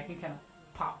ration pack and kind of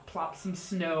plops some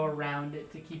snow around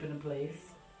it to keep it in place.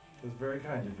 That's very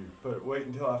kind of you. But wait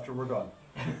until after we're done.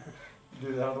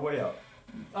 Do that on the way out.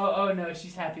 Oh no,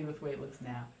 she's happy with the way it looks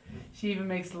now. She even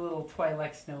makes a little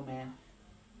Twilight snowman.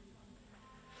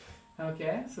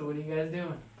 Okay, so what are you guys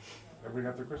doing? Everybody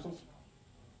got their crystals?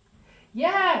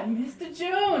 Yeah, Mr.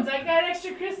 Jones, I got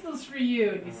extra crystals for you.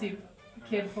 And you see the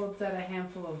kid holds out a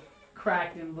handful of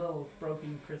cracked and little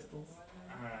broken crystals.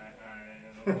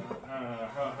 Alright.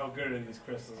 How good are these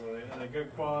crystals? Are they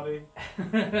good quality?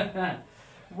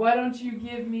 Why don't you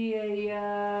give me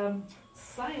a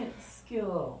science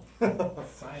skill?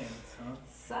 Science, huh?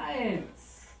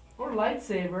 Science. Or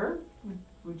lightsaber.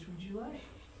 Which would you like?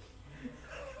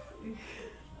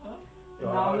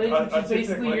 Knowledge, which is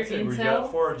basically your We got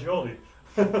intel. 4 agility.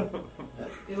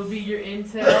 It'll be your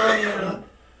intel, you know.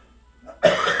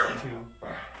 2.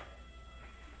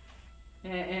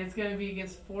 And it's going to be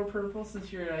against 4 purple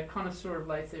since you're a connoisseur of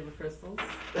lightsaber crystals.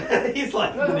 He's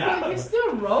like, But no. you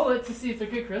still roll it to see if they're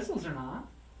good crystals or not.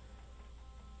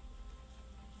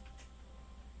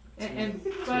 And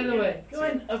by the way, go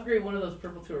ahead and upgrade one of those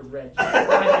purple to a red. Just to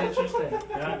find it interesting.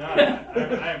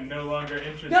 No, I am no longer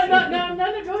interested. No, go ahead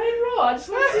and roll. I just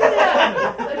want to see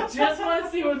that. I just want to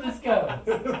see where this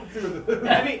goes.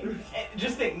 I mean,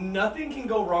 just think, nothing can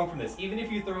go wrong from this. Even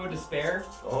if you throw a despair.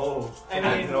 Oh, I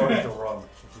mean- can always go wrong.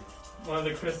 One of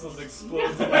the crystals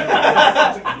explodes in my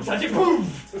face. Touch it,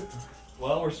 poof!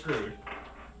 Well, we're screwed.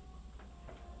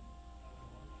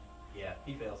 Yeah,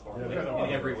 he fails horribly Yeah,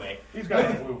 in every way. He's got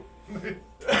the blue.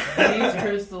 These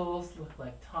crystals look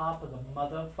like top of the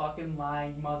motherfucking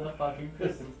line motherfucking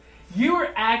crystals. You were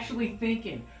actually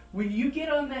thinking, when you get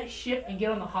on that ship and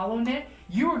get on the HoloNet,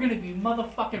 you are going to be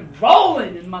motherfucking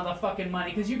rolling in motherfucking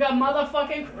money because you got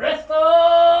motherfucking crystals!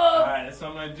 Alright, that's what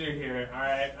I'm going to do here.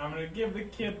 Alright, I'm going to give the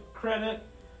kid credit,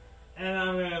 and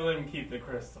I'm going to let him keep the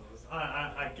crystals.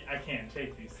 I can't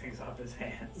take these things off his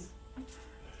hands.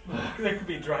 There could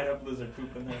be dried up lizard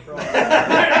poop in there for all I know. There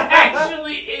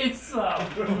actually is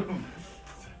some!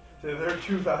 They're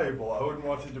too valuable. I wouldn't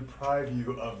want to deprive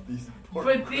you of these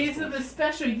important But these are crystals. the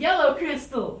special yellow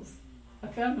crystals! I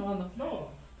found them on the floor.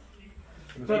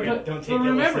 But Don't take yellow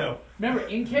remember, snow. remember,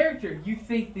 in character, you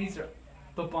think these are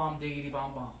the bomb diggity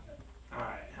bomb bomb.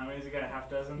 Alright, how many's he got? A half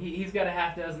dozen? He's got a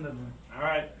half dozen of them.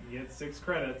 Alright, you get 6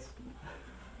 credits.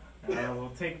 And I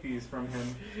will take these from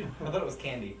him. I thought it was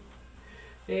candy.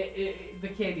 The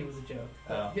candy was a joke.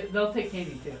 Oh. They'll take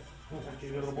candy too.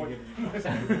 Okay, little boy.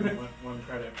 One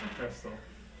credit per crystal.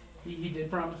 He did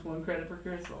promise 1 credit per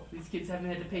crystal. These kids haven't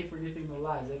had to pay for anything in their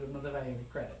lives. They don't know the value of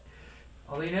credit.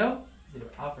 All they know is they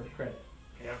were offered credit.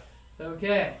 Yep.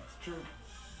 Okay. It's true.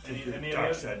 Take your Any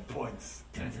dark other? side points.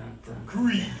 Dun, dun, dun.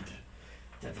 Greed.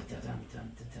 Dun, dun, dun,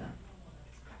 dun, dun, dun.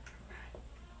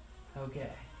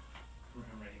 Okay. I'm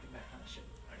ready to get back on the ship.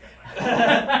 I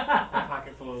got my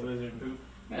pocket full of lizard poop.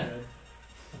 Good.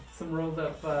 Some rolled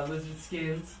up lizard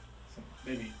skins. Some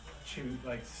maybe chewed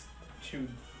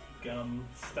gum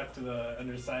stuck to the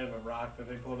underside of a rock that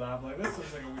they pulled off. Like, this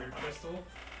looks like a weird crystal.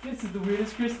 This is the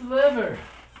weirdest crystal ever.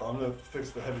 I'm gonna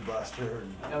fix the heavy blaster.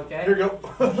 And Okay. here you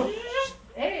go.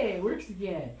 Hey, it works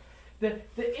again. The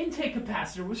intake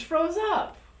capacitor was froze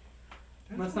up.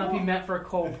 Must not be meant for a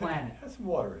cold planet. It had some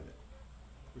water in it.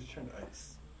 It was turned to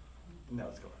ice. Now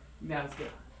it's gone. Now it's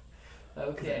good.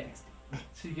 Okay.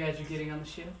 So you guys are getting on the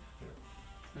ship?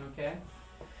 Okay.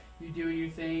 You're doing your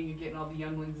thing, you're getting all the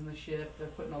younglings in the ship, they're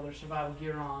putting all their survival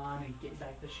gear on and getting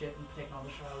back to the ship and taking all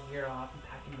their survival gear off and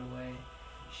packing it away,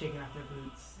 shaking out their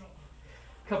boots.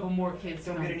 Couple more kids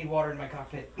Don't come. get any water in my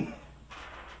cockpit.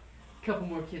 Couple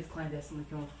more kids clandestinely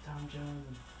come up to Tom Jones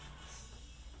and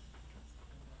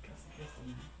got some crystal,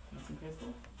 man. Want some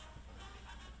crystal?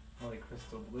 I like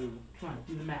crystal blue. Come on,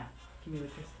 do the math. Give me the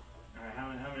crystal. Alright,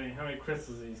 how many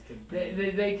crystals are these kids?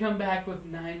 They come back with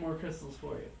 9 more crystals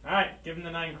for you. Alright, give him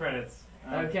the 9 credits.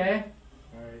 Okay?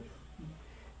 Alright.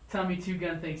 Tommy Two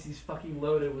Gun thinks he's fucking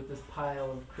loaded with this pile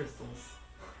of crystals.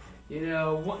 You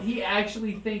know, he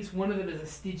actually thinks one of them is a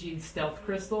Stygian stealth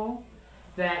crystal,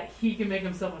 that he can make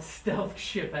himself a stealth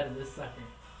ship out of this sucker.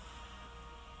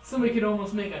 Somebody could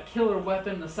almost make a killer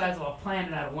weapon the size of a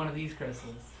planet out of one of these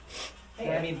crystals.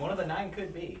 Hey, I mean, one of the 9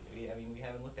 could be. We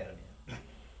haven't looked at them yet.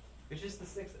 It's just the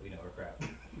 6 that we know are crap.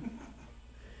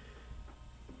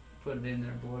 Put it in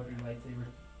there, blow up your lightsaber.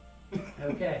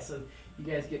 Okay, so you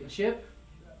guys get in the ship.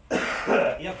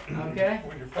 Yep. Okay.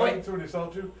 When you're fighting through the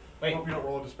solitude, Wait. hope you don't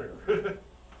roll a despair.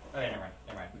 Okay, never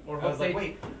mind. Or I was like, hope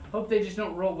wait. hope they just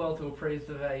don't roll well to appraise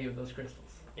the value of those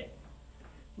crystals. Yeah.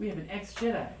 We have an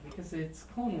ex-Jedi because it's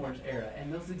Clone Wars era,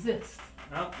 and those exist.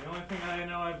 Well, the only thing I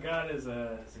know I've got is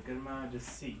a good amount of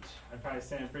deceit. I'd probably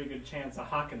stand a pretty good chance of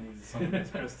hawking some of these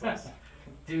crystals.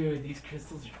 Dude, these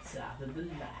crystals are top of the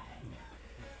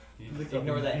line.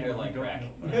 Ignore that hairline crack.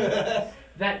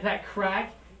 That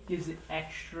crack gives it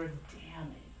extra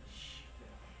damage.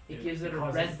 It gives it a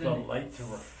causes resonance. the light to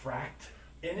refract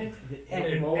in it, And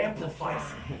and it multiply.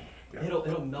 amplifies it. It'll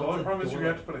The melt only the problem is door. you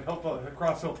have to put a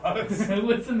cross hilt on it.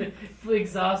 Listen, the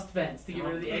exhaust vents to get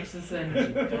rid of the excess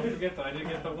energy. Don't forget though, I did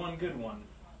get the one good one.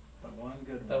 The one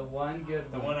good The one. one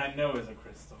good The one. one I know is a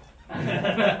crystal. Or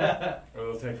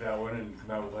they'll take that one and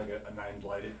come out with like a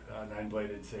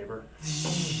nine-bladed saber.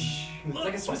 It's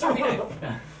like a Swiss Army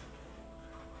knife.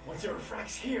 Once it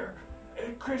refracts here,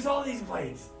 it creates all these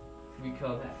blades. We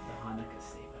call that the Hanukkah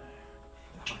saber.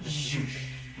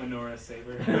 Menorah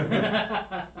saber.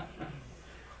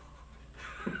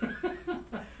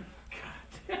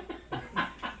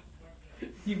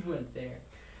 You went there.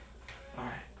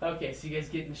 Alright. Okay, so you guys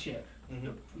get in the ship.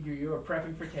 Mm-hmm. You are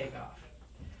prepping for takeoff.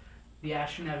 The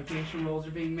astronavigation rolls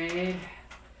are being made.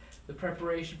 The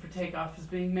preparation for takeoff is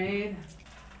being made.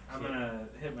 I'm gonna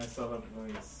hit myself up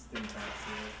with these stim packs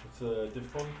What's the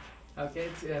difficulty? Okay,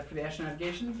 it's, for the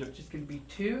astronavigation, Yep. it's just going to be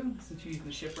 2, since you're using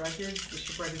the shipwreckers. The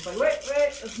shipwreckers like, wait,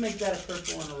 let's make that a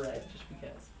purple and a red, just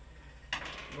because. here.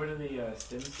 What are the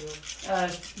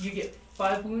stims do? You get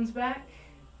 5 wounds back,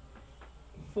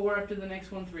 4 after the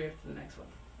next one, 3 after the next one.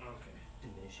 Okay.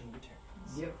 Diminishing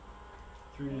returns. Yep.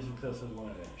 3 successes, 1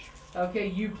 advantage. Okay,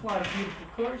 you plot a beautiful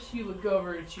course. You look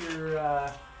over at your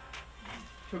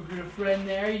to a good friend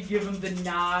there. You give him the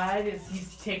nod as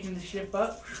he's taking the ship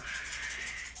up.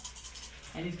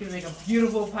 And he's going to make a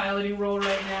beautiful piloting roll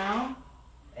right now.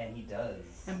 And he does.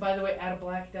 And by the way, add a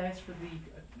black dice for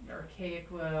the archaic,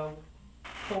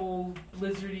 cold,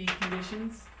 blizzardy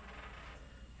conditions.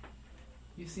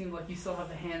 You seem like you still have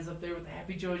the hands up there with the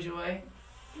happy joy.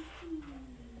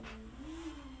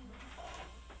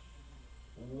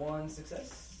 1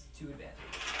 success, 2 advantage.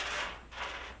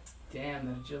 Damn,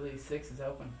 that agility 6 is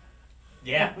open.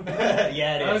 Yeah.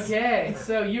 Yeah, it is. Okay,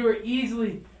 so you are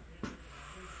easily.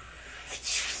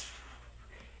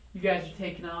 You guys are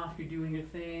taking off. You're doing your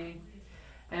thing,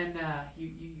 and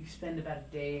you spend about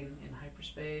a day in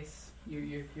hyperspace.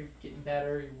 You're getting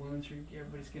better. Your wounds.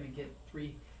 Everybody's gonna get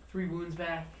three wounds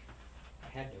back. I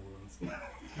had no wounds.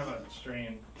 How about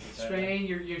strain? Strain.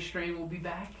 Your strain will be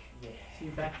back. Yeah. So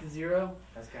you're back to 0.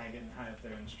 That's kind of getting high up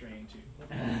there in strain too.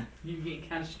 You get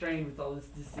kind of strained with all this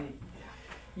deceit.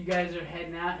 You guys are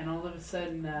heading out, and all of a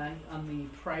sudden, on the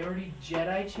Priority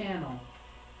Jedi channel,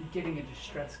 you're getting a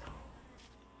distress call.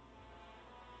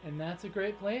 And that's a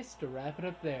great place to wrap it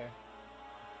up there.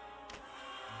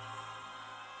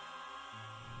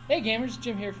 Hey gamers,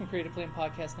 Jim here from Creative Play and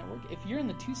Podcast Network. If you're in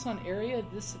the Tucson area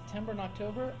this September and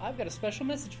October, I've got a special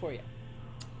message for you.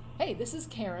 Hey, this is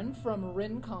Karen from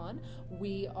RinCon.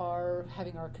 We are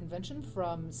having our convention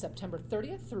from September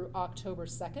 30th through October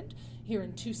 2nd here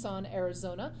in Tucson,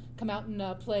 Arizona. Come out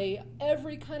and play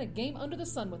every kind of game under the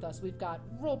sun with us. We've got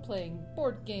role-playing,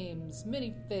 board games,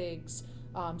 minifigs,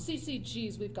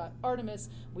 CCGs, we've got Artemis,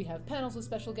 we have panels with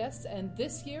special guests, and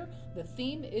this year the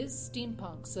theme is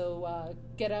steampunk. So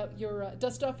get out your,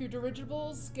 dust off your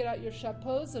dirigibles, get out your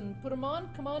chapeaus and put them on,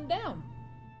 come on down.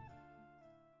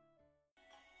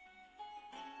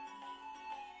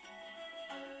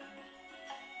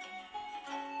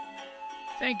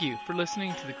 Thank you for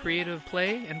listening to the Creative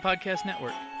Play and Podcast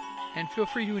Network. And feel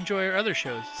free to enjoy our other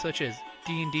shows, such as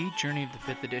D&D Journey of the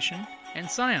 5th Edition, and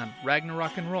Scion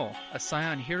Ragnarok and Roll, a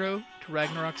Scion hero to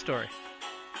Ragnarok story.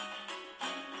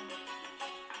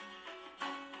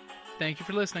 Thank you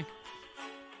for listening.